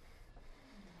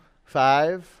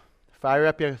 5. Fire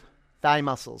up your thigh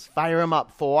muscles. Fire them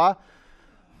up. 4.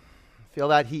 Feel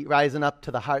that heat rising up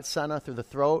to the heart center through the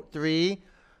throat. 3.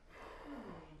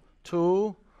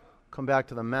 2, come back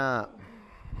to the mat.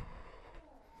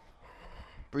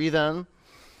 Breathe in.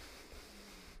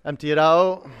 Empty it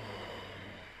out.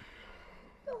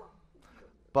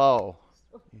 Bow.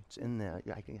 It's in there.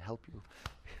 I can help you.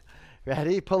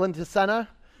 Ready? Pull into center.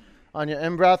 On your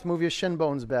in-breath, move your shin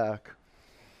bones back.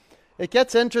 It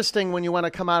gets interesting when you want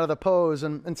to come out of the pose.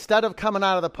 And instead of coming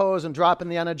out of the pose and dropping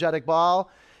the energetic ball,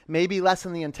 maybe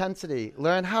lessen the intensity.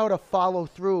 Learn how to follow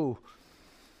through.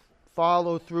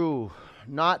 Follow through.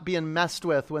 Not being messed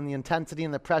with when the intensity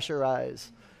and the pressure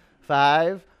rise.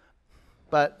 5,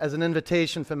 but as an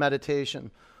invitation for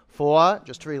meditation. 4,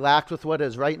 just to relax with what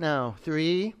is right now.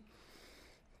 3,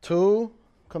 2,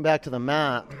 come back to the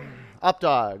mat. Up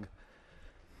dog.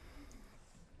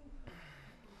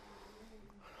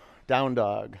 Down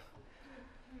dog.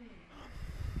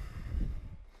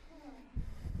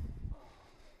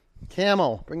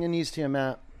 Camel. Bring your knees to your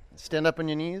mat. Stand up on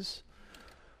your knees.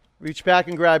 Reach back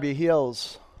and grab your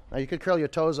heels. Now you could curl your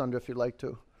toes under if you'd like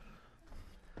to.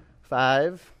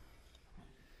 5,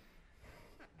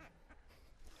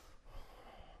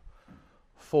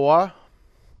 4,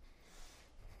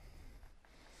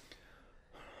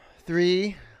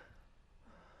 3,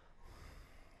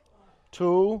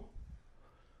 2,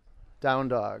 down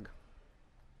dog.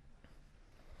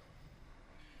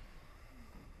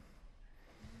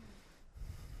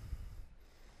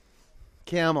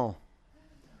 Camel.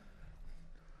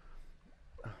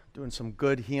 Doing some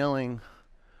good healing.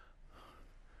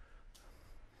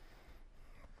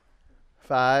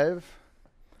 5.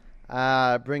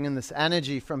 Bringing this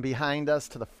energy from behind us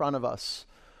to the front of us.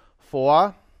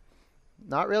 4.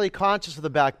 Not really conscious of the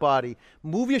back body.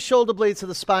 Move your shoulder blades to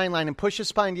the spine line and push your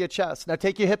spine to your chest. Now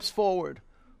take your hips forward.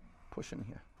 Push in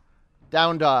here.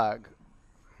 Down dog.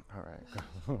 All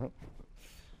right.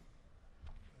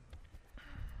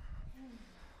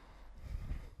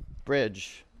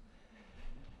 Bridge.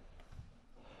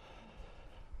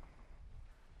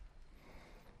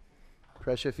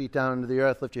 Press your feet down into the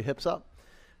earth. Lift your hips up.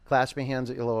 Clasp your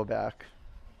hands at your lower back.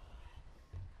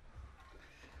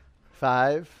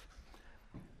 5.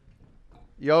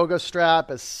 Yoga strap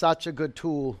is such a good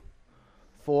tool.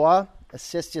 4.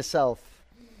 Assist yourself.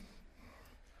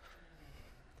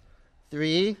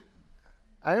 3.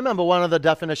 I remember one of the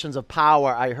definitions of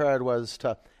power I heard was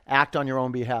to act on your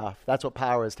own behalf. That's what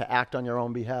power is, to act on your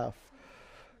own behalf.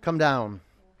 Come down.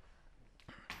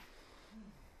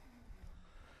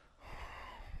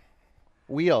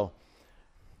 Wheel.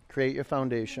 Create your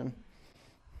foundation.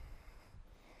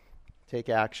 Take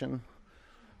action.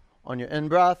 On your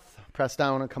in-breath, press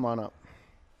down and come on up.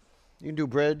 You can do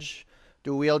bridge,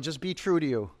 do wheel. Just be true to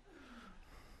you.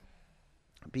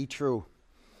 Be true.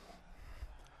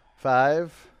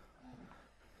 5,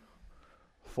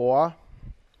 4,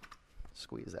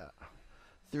 squeeze that.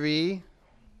 3,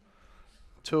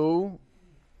 2,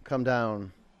 come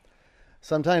down.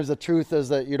 Sometimes the truth is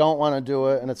that you don't want to do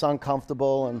it and it's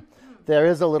uncomfortable and there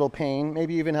is a little pain.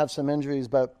 Maybe you even have some injuries,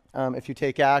 but if you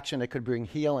take action, it could bring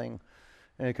healing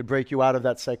and it could break you out of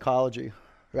that psychology.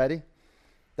 Ready?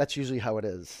 That's usually how it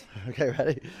is. Okay,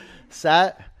 ready?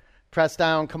 Set, press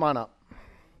down, come on up.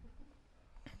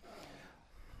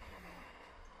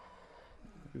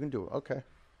 You can do it, okay.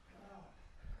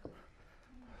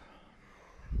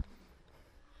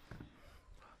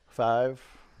 5,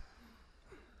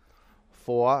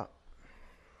 4,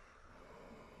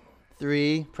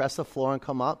 3, press the floor and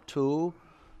come up. 2,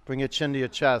 bring your chin to your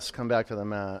chest, come back to the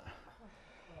mat.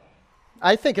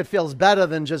 I think it feels better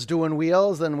than just doing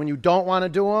wheels than when you don't want to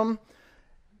do them,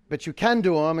 but you can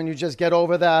do them and you just get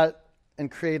over that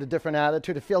and create a different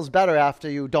attitude. It feels better after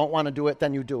you don't want to do it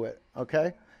than you do it,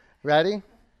 okay? Ready?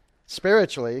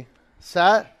 Spiritually,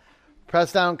 set,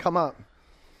 press down, come up.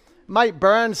 Might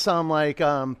burn some like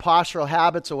postural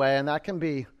habits away, and that can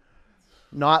be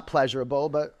not pleasurable,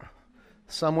 but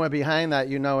somewhere behind that,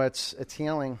 you know it's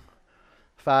healing.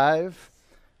 5,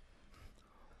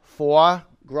 4,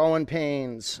 growing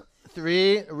pains.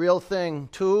 3, real thing.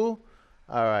 2,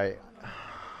 all right.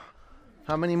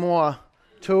 How many more?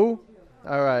 2,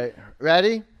 all right.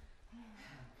 Ready?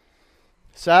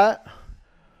 Set.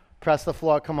 Press the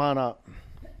floor, come on up.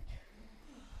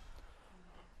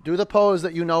 Do the pose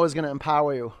that you know is going to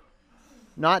empower you,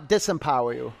 not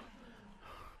disempower you.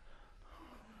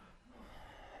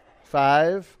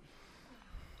 5,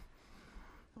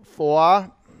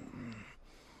 4,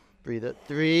 breathe it.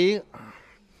 3,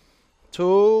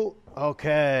 2,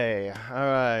 okay, all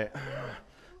right.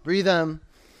 Breathe in,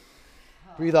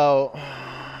 breathe out. All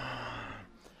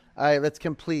right, let's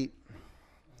complete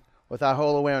with our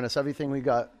whole awareness, everything we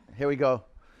got. Here we go.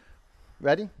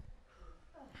 Ready?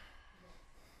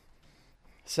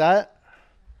 Set.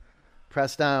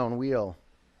 Press down, wheel.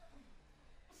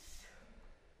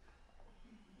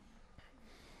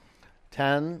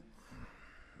 10,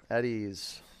 at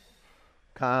ease.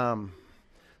 Calm.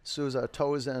 Souza,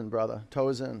 toes in, brother.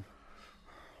 Toes in.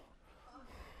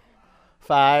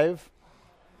 5.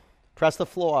 Press the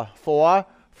floor. 4.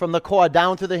 From the core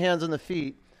down through the hands and the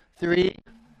feet. 3.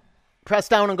 Press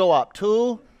down and go up.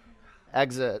 2.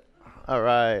 Exit. All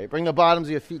right. Bring the bottoms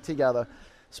of your feet together.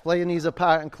 Splay your knees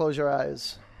apart and close your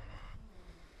eyes.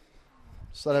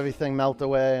 Just let everything melt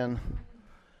away and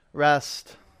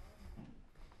rest.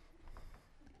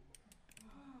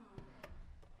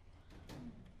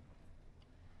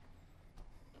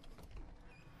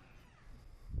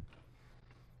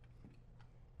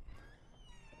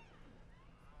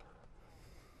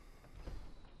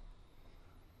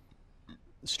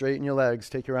 Straighten your legs.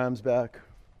 Take your arms back.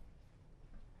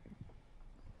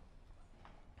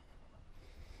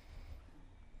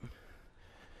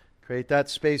 Create that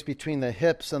space between the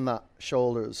hips and the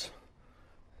shoulders.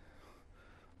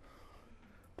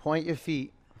 Point your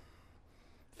feet.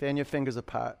 Fan your fingers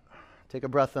apart. Take a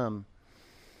breath in.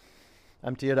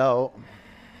 Empty it out.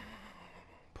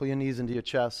 Pull your knees into your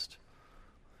chest.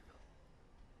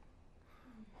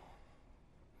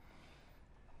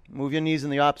 Move your knees in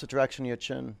the opposite direction of your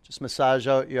chin. Just massage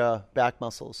out your back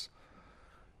muscles.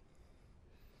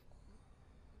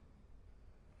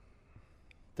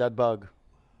 Dead bug.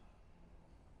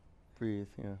 Breathe,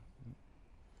 yeah.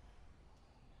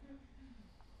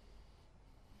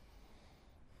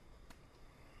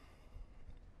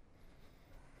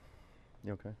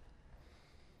 You okay?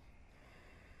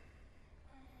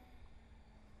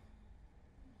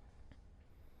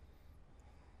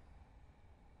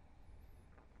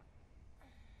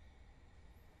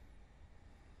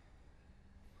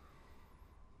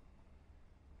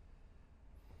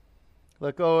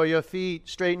 Let go of your feet.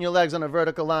 Straighten your legs on a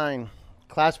vertical line.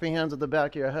 Clasp your hands at the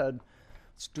back of your head.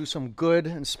 Let's do some good,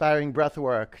 inspiring breath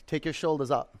work. Take your shoulders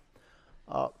up.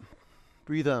 Up.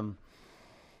 Breathe in.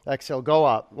 Exhale. Go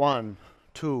up. 1,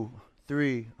 2,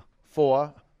 3,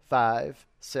 4, 5,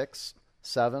 6,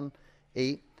 7,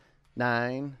 8,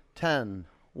 9, 10.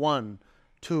 1,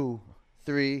 2,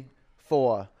 3,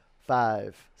 4,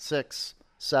 5, 6,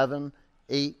 7,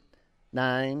 8,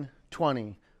 9,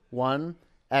 20. 1.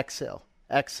 Exhale.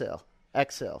 Exhale.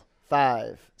 Exhale.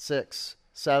 5, 6,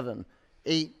 7,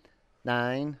 8,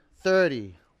 9,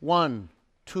 30. 1,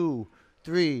 2,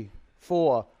 3,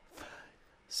 4,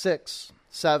 6,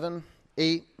 7,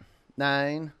 8,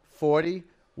 9, 40.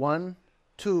 1,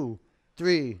 2,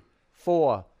 3,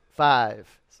 4,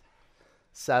 5,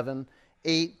 7,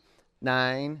 8,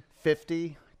 9,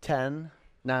 50. 10,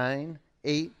 9,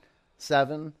 8,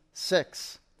 7,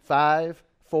 6, 5,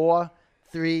 4,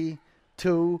 3,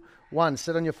 2, 1.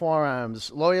 Sit on your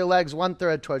forearms. Lower your legs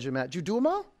 1/3 towards your mat. Did you do them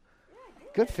all?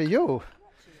 Good for you.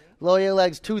 Lower your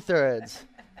legs 2/3.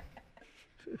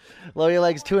 Lower your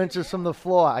legs 2 inches from the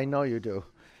floor. I know you do.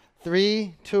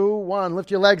 3, 2, 1.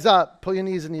 Lift your legs up. Pull your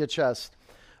knees into your chest.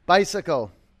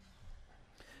 Bicycle.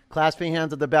 Clasp your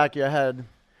hands at the back of your head.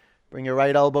 Bring your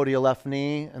right elbow to your left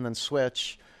knee and then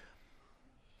switch.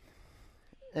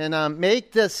 And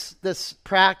make this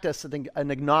practice an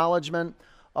acknowledgement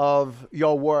of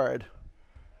your word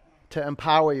to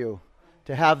empower you,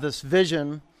 to have this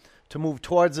vision, to move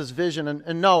towards this vision.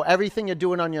 And know everything you're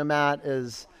doing on your mat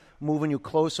is moving you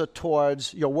closer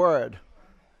towards your word.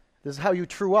 This is how you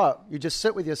true up. You just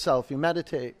sit with yourself. You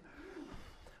meditate.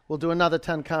 We'll do another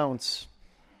 10 counts.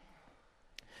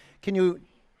 Can you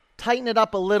tighten it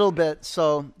up a little bit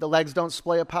so the legs don't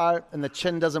splay apart and the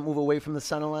chin doesn't move away from the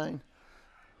center line?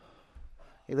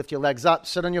 You lift your legs up,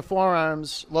 sit on your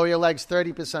forearms, lower your legs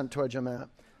 30% towards your mat,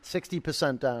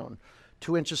 60% down.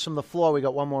 2 inches from the floor, we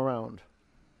got one more round.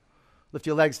 Lift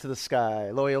your legs to the sky,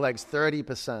 lower your legs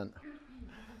 30%.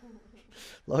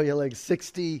 Lower your legs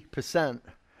 60%.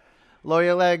 Lower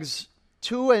your legs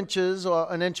 2 inches or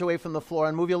an inch away from the floor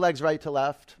and move your legs right to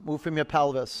left. Move from your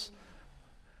pelvis.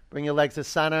 Bring your legs to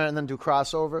center and then do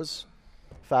crossovers.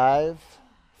 5,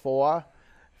 4,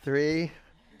 3,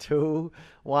 2,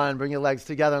 1. Bring your legs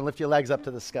together and lift your legs up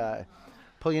to the sky.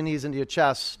 Pull your knees into your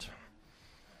chest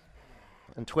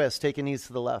and twist. Take your knees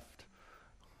to the left.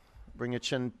 Bring your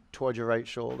chin towards your right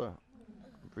shoulder.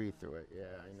 Breathe through it. Yeah,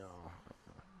 I know.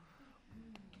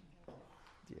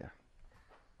 Yeah.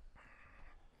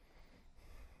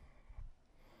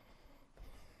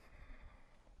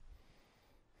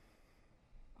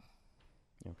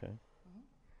 You okay? Mm-hmm.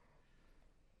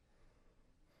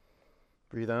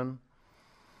 Breathe in.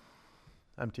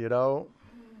 Empty it out.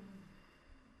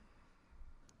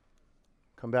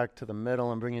 Come back to the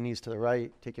middle and bring your knees to the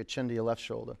right. Take your chin to your left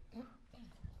shoulder.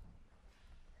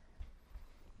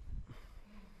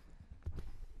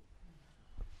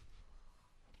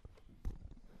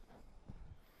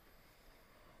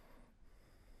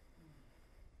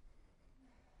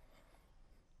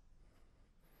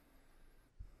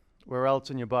 Where else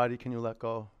in your body can you let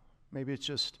go? Maybe it's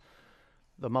just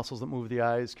the muscles that move the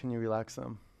eyes. Can you relax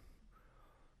them?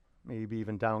 Maybe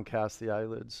even downcast the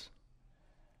eyelids.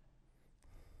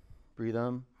 Breathe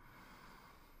in.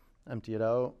 Empty it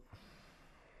out.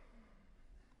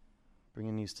 Bring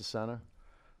your knees to center.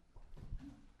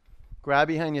 Grab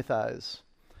behind your thighs.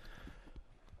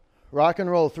 Rock and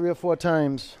roll 3 or 4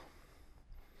 times.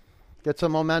 Get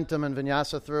some momentum and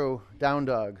vinyasa through. Down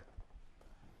dog.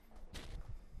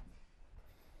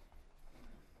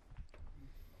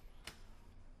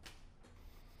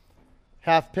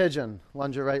 Half pigeon.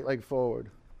 Lunge your right leg forward.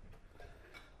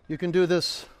 You can do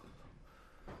this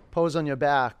pose on your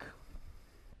back.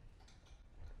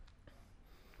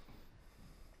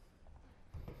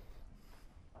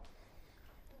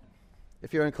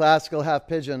 If you're in classical half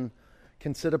pigeon,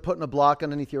 consider putting a block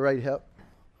underneath your right hip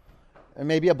and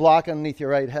maybe a block underneath your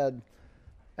right head.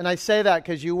 And I say that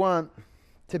because you want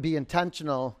to be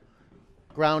intentional,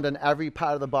 ground in every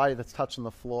part of the body that's touching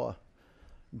the floor,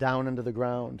 down into the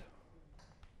ground.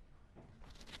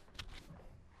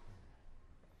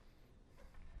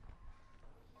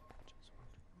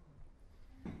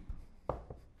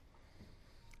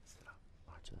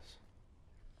 Watch this.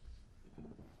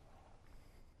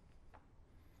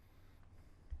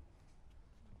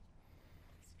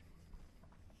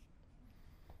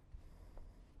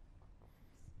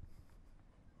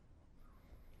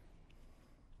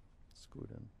 Scoot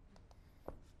in.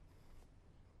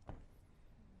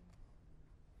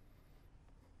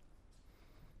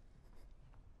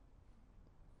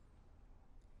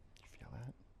 You feel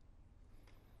that?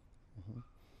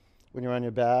 When you're on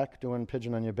your back, doing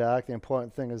pigeon on your back, the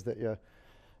important thing is that you're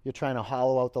trying to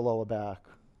hollow out the lower back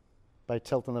by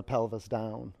tilting the pelvis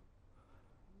down.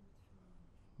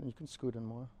 And you can scoot in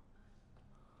more.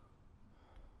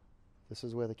 This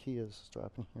is where the key is,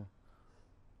 dropping here.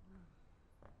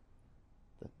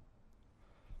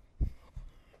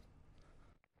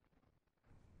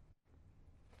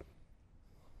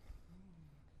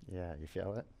 Yeah, you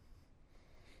feel it?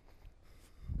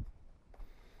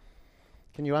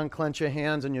 Can you unclench your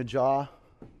hands and your jaw?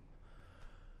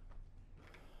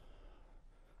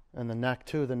 And the neck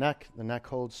too. The neck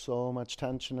holds so much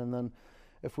tension, and then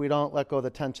if we don't let go of the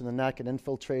tension in the neck, it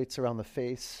infiltrates around the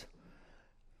face.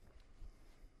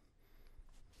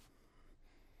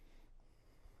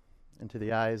 Into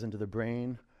the eyes, into the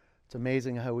brain. It's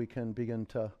amazing how we can begin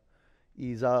to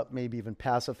ease up, maybe even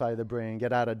pacify the brain,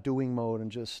 get out of doing mode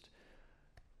and just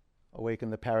awaken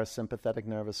the parasympathetic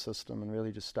nervous system and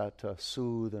really just start to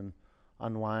soothe and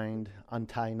unwind,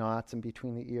 untie knots in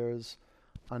between the ears,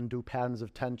 undo patterns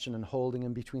of tension and holding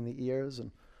in between the ears,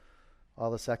 and all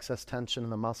this excess tension in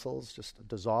the muscles just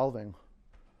dissolving.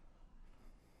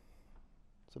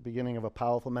 It's the beginning of a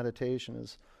powerful meditation,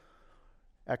 is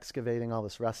excavating all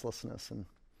this restlessness and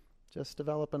just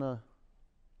developing a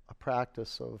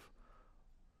practice of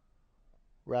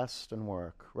rest and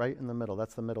work, right in the middle.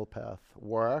 That's the middle path.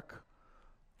 Work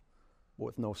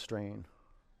with no strain.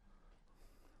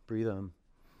 Breathe in.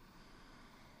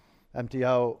 Empty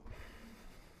out.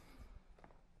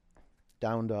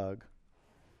 Down dog.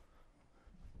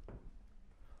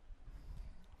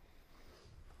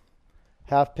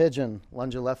 Half pigeon.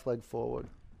 Lunge your left leg forward.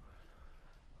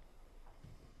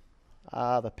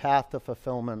 The path to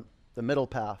fulfillment, the middle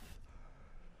path.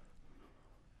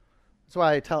 That's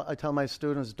why I tell my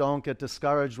students, don't get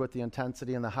discouraged with the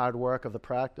intensity and the hard work of the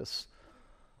practice.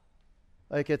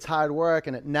 Like, it's hard work,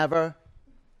 and it never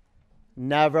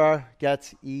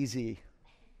gets easy.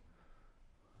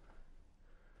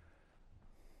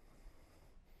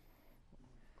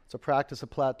 It's a practice of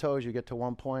plateaus. You get to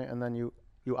one point, and then you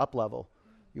up level,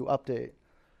 you update.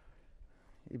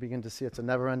 You begin to see it's a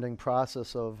never-ending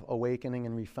process of awakening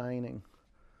and refining.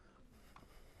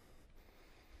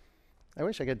 I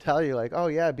wish I could tell you, like, oh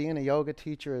yeah, being a yoga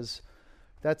teacher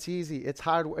that's easy. It's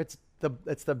hard. It's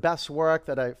the best work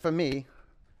for me.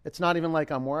 It's not even like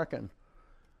I'm working.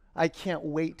 I can't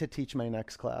wait to teach my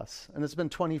next class. And it's been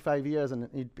 25 years,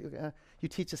 and you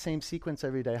teach the same sequence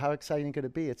every day. How exciting could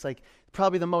it be? It's like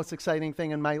probably the most exciting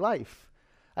thing in my life.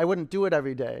 I wouldn't do it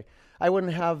every day. I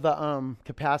wouldn't have the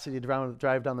capacity to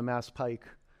drive down the Mass Pike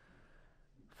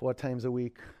 4 times a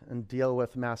week and deal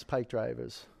with Mass Pike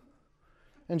drivers.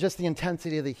 And just the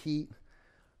intensity of the heat.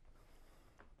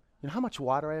 You know how much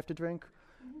water I have to drink?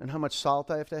 And how much salt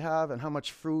I have to have? And how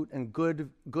much fruit and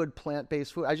good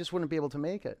plant-based food? I just wouldn't be able to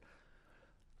make it.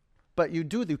 But you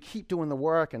keep doing the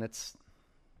work, and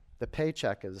the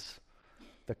paycheck is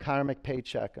the karmic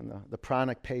paycheck and the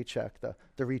pranic paycheck,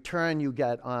 the return you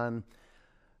get on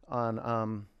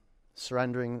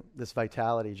surrendering this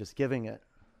vitality, just giving it.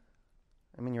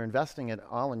 I mean, you're investing it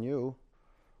all in you.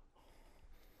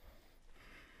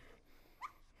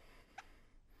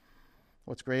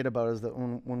 What's great about it is that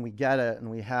when we get it and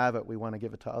we have it, we want to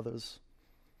give it to others.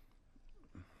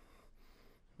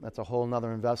 That's a whole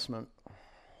nother investment,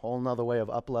 whole nother way of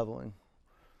up-leveling.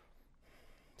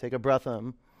 Take a breath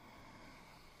in,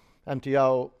 empty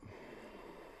out,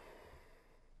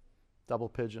 double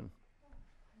pigeon.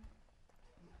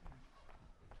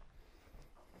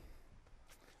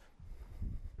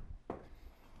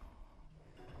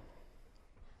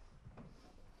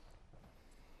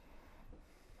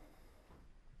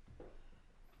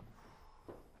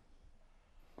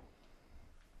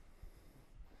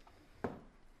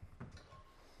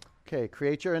 Okay,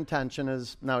 create your intention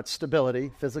is, now it's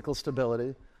stability, physical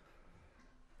stability.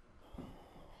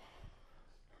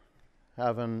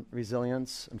 Having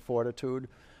resilience and fortitude.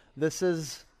 This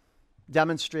is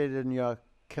demonstrated in your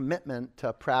commitment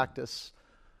to practice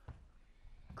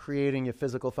creating your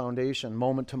physical foundation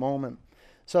moment to moment.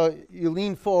 So you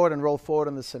lean forward and roll forward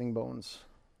in the sitting bones.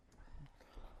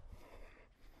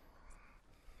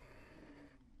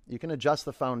 You can adjust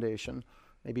the foundation.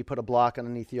 Maybe put a block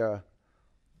underneath your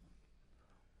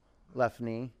left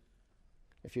knee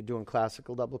if you're doing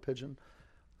classical double pigeon.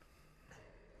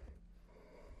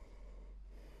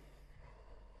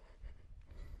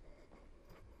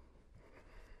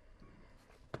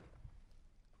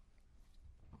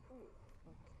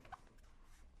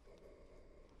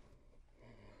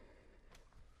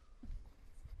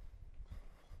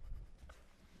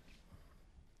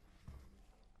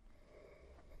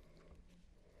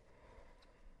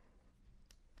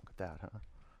 Look at that, huh?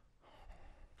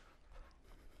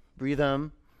 Breathe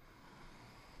in,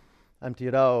 empty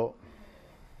it out,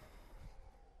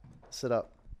 sit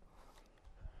up,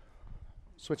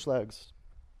 switch legs.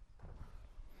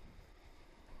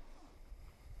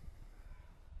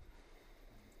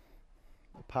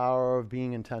 The power of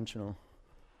being intentional.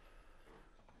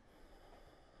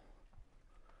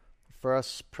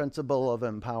 First principle of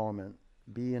empowerment,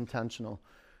 be intentional,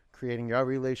 creating your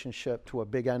relationship to a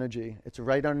big energy. It's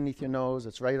right underneath your nose,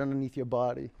 it's right underneath your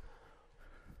body.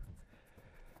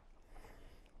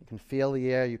 You can feel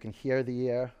the air, you can hear the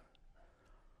air.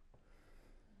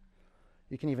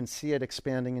 You can even see it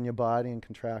expanding in your body and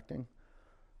contracting.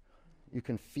 You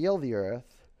can feel the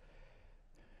earth.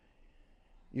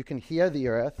 You can hear the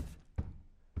earth.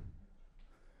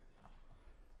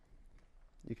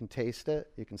 You can taste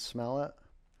it, you can smell it.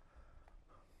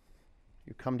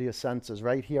 You come to your senses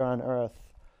right here on earth.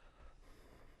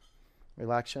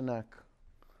 Relax your neck.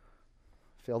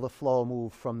 Feel the flow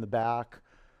move from the back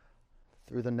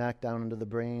through the neck, down into the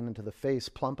brain, into the face,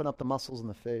 plumping up the muscles in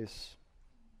the face.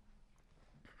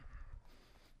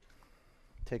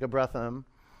 Take a breath in.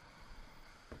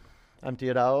 Empty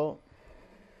it out.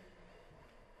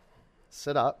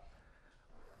 Sit up.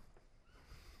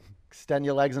 Extend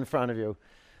your legs in front of you.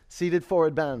 Seated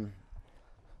forward bend.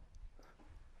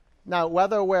 Now,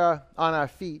 whether we're on our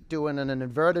feet doing an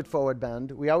inverted forward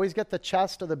bend, we always get the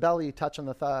chest or the belly touching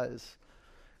the thighs.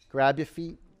 Grab your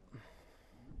feet.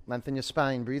 Lengthen your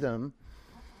spine, breathe in.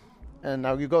 And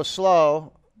now you go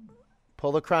slow.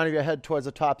 Pull the crown of your head towards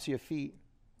the tops of your feet.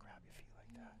 Grab your feet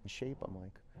like that and shape them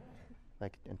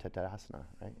like into Tadasana,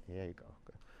 right? There you go.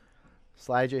 Good.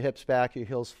 Slide your hips back, your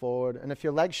heels forward. And if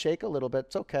your legs shake a little bit,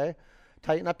 it's okay.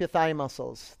 Tighten up your thigh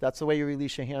muscles. That's the way you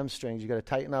release your hamstrings. You got to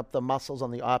tighten up the muscles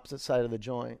on the opposite side of the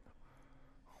joint.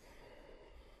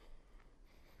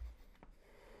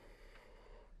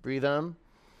 Breathe in.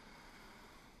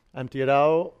 Empty it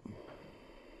out.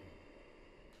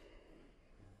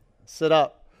 Sit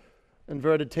up.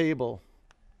 Inverted table.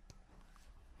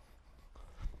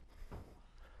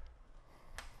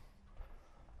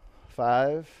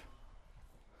 Five,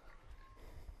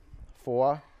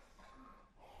 4,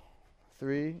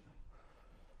 3,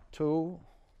 2,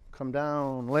 come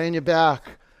down. Lay on your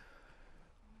back.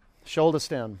 Shoulder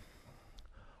stand.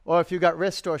 Or if you got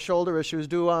wrist or shoulder issues,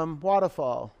 do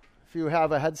waterfall. If you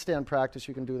have a headstand practice,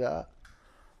 you can do that.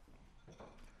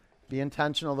 Be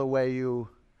intentional the way you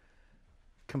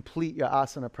complete your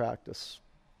asana practice.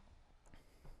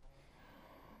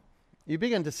 You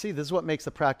begin to see this is what makes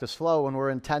the practice flow when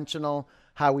we're intentional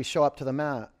how we show up to the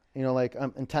mat. You know, like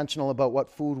I'm intentional about what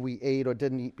food we ate or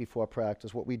didn't eat before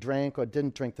practice, what we drank or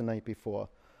didn't drink the night before,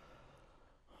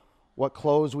 what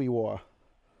clothes we wore.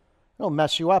 It'll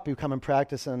mess you up. You come and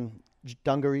practice in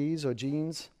dungarees or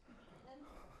jeans.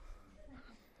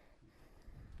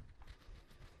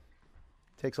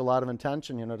 Takes a lot of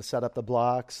intention, you know, to set up the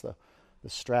blocks, the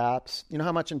straps. You know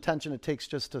how much intention it takes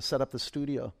just to set up the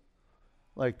studio?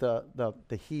 Like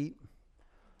the heat,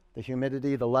 The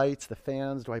humidity, the lights, the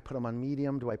fans. Do I put them on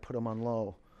medium? Do I put them on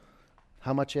low?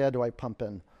 How much air do I pump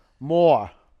in? More.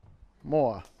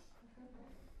 More.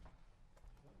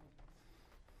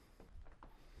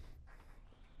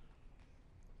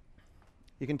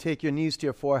 You can take your knees to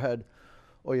your forehead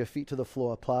or your feet to the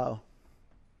floor. Plow.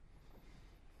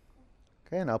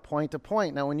 Okay, now point to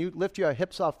point. Now when you lift your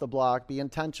hips off the block, be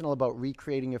intentional about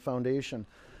recreating your foundation.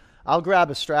 I'll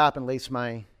grab a strap and lace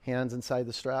my hands inside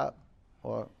the strap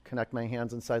or connect my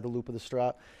hands inside the loop of the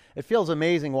strap. It feels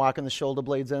amazing walking the shoulder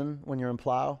blades in when you're in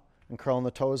plow and curling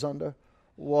the toes under.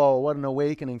 Whoa, what an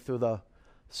awakening through the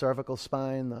cervical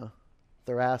spine, the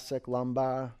thoracic,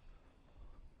 lumbar,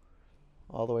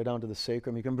 all the way down to the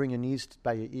sacrum. You can bring your knees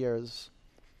by your ears.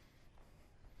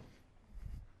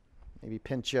 Maybe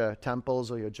pinch your temples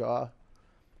or your jaw.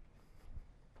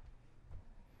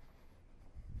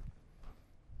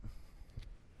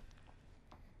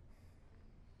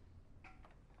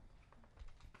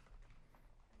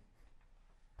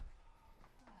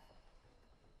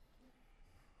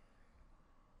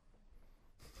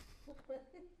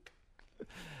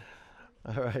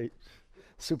 All right.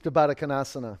 Supta Baddha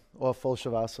Konasana or full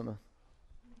Shavasana.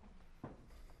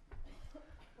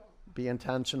 Be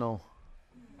intentional.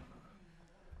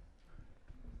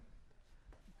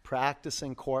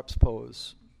 Practicing corpse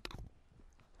pose.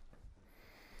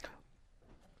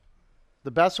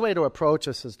 The best way to approach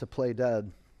this is to play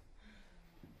dead.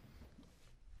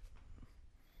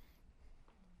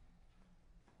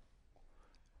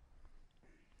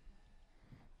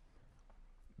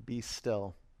 Be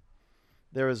still.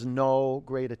 There is no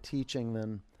greater teaching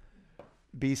than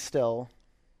be still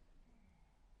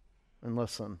and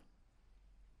listen.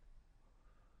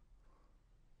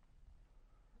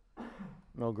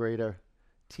 No greater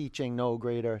teaching, no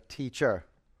greater teacher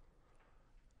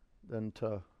than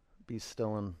to be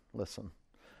still and listen.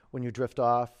 When you drift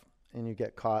off and you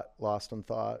get caught lost in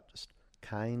thought, just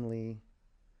kindly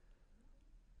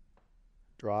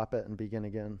drop it and begin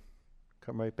again.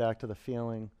 Come right back to the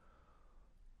feeling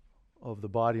of the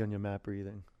body on your mat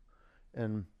breathing.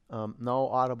 And no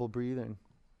audible breathing.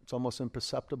 It's almost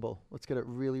imperceptible. Let's get it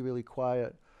really, really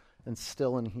quiet and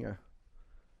still in here.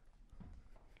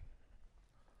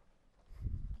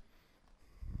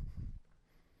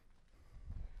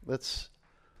 Let's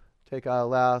take our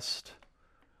last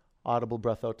audible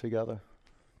breath out together.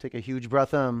 Take a huge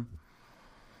breath in.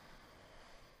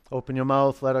 Open your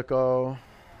mouth, let it go.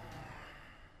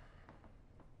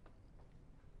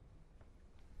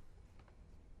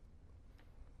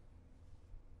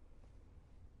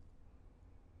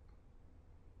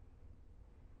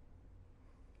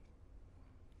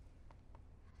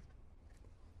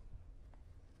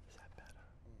 Is that better?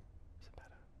 Is it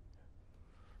better?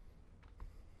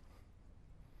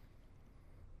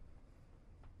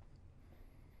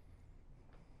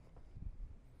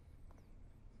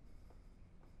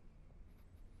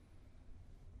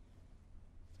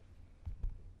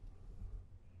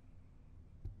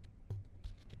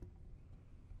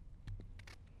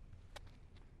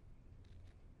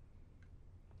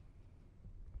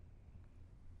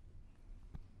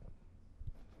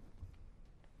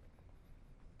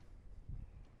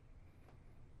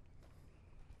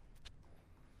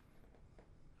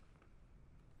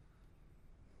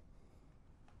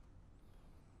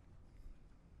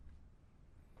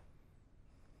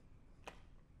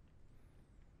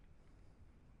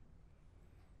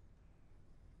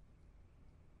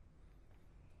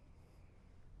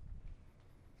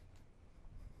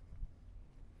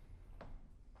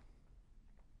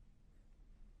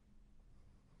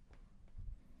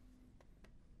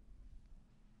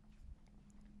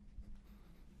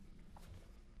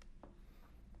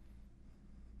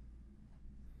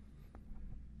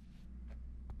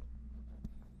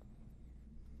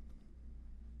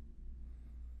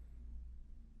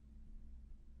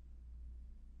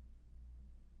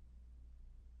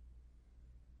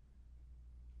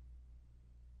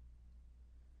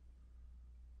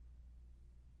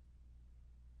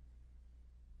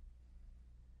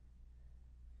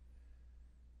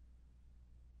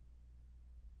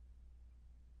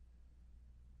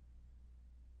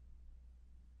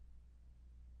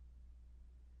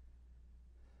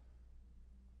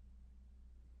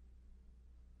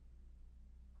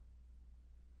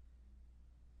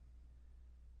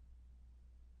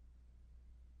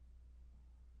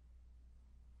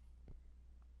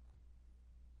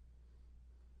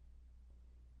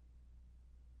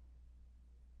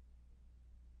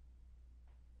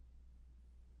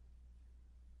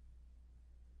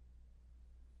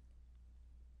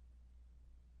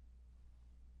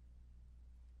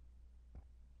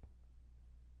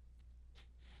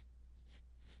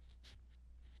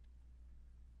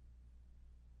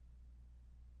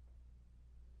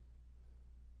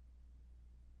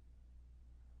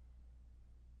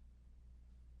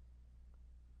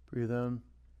 Breathe in.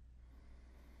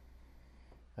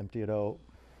 Empty it out.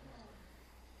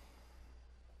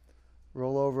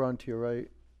 Roll over onto your right.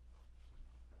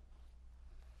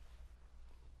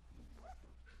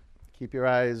 Keep your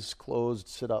eyes closed.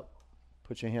 Sit up.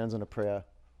 Put your hands in a prayer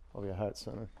over your heart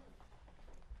center.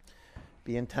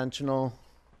 Be intentional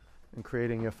in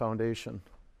creating your foundation.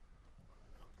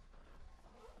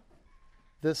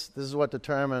 This is what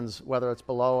determines whether it's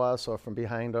below us or from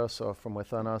behind us or from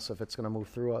within us, if it's going to move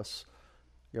through us,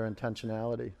 your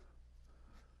intentionality.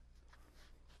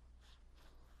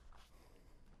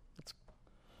 Let's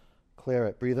clear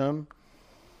it. Breathe in.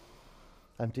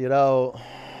 Empty it out.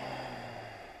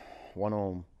 One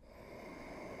Om.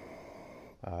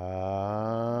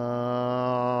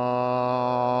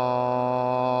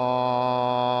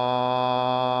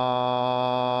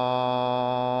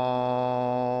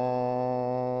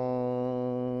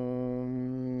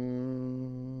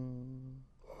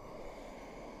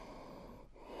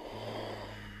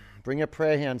 Bring your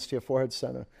prayer hands to your forehead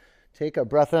center. Take a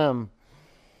breath in.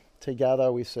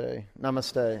 Together we say,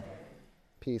 Namaste.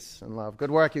 Peace and love. Good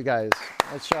work, you guys.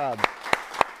 Nice job.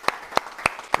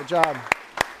 Good job.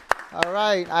 All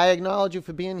right. I acknowledge you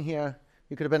for being here.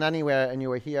 You could have been anywhere and you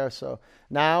were here. So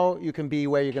now you can be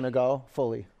where you're going to go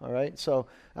fully. All right. So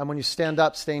when you stand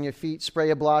up, stay on your feet, spray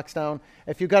your blocks down.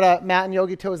 If you've got a mat and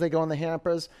yogi toes, they go in the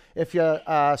hampers. If your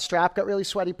strap got really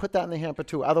sweaty, put that in the hamper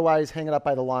too. Otherwise, hang it up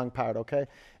by the long part. Okay.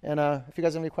 And if you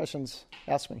guys have any questions,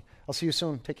 ask me. I'll see you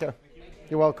soon. Take care.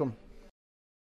 You're welcome.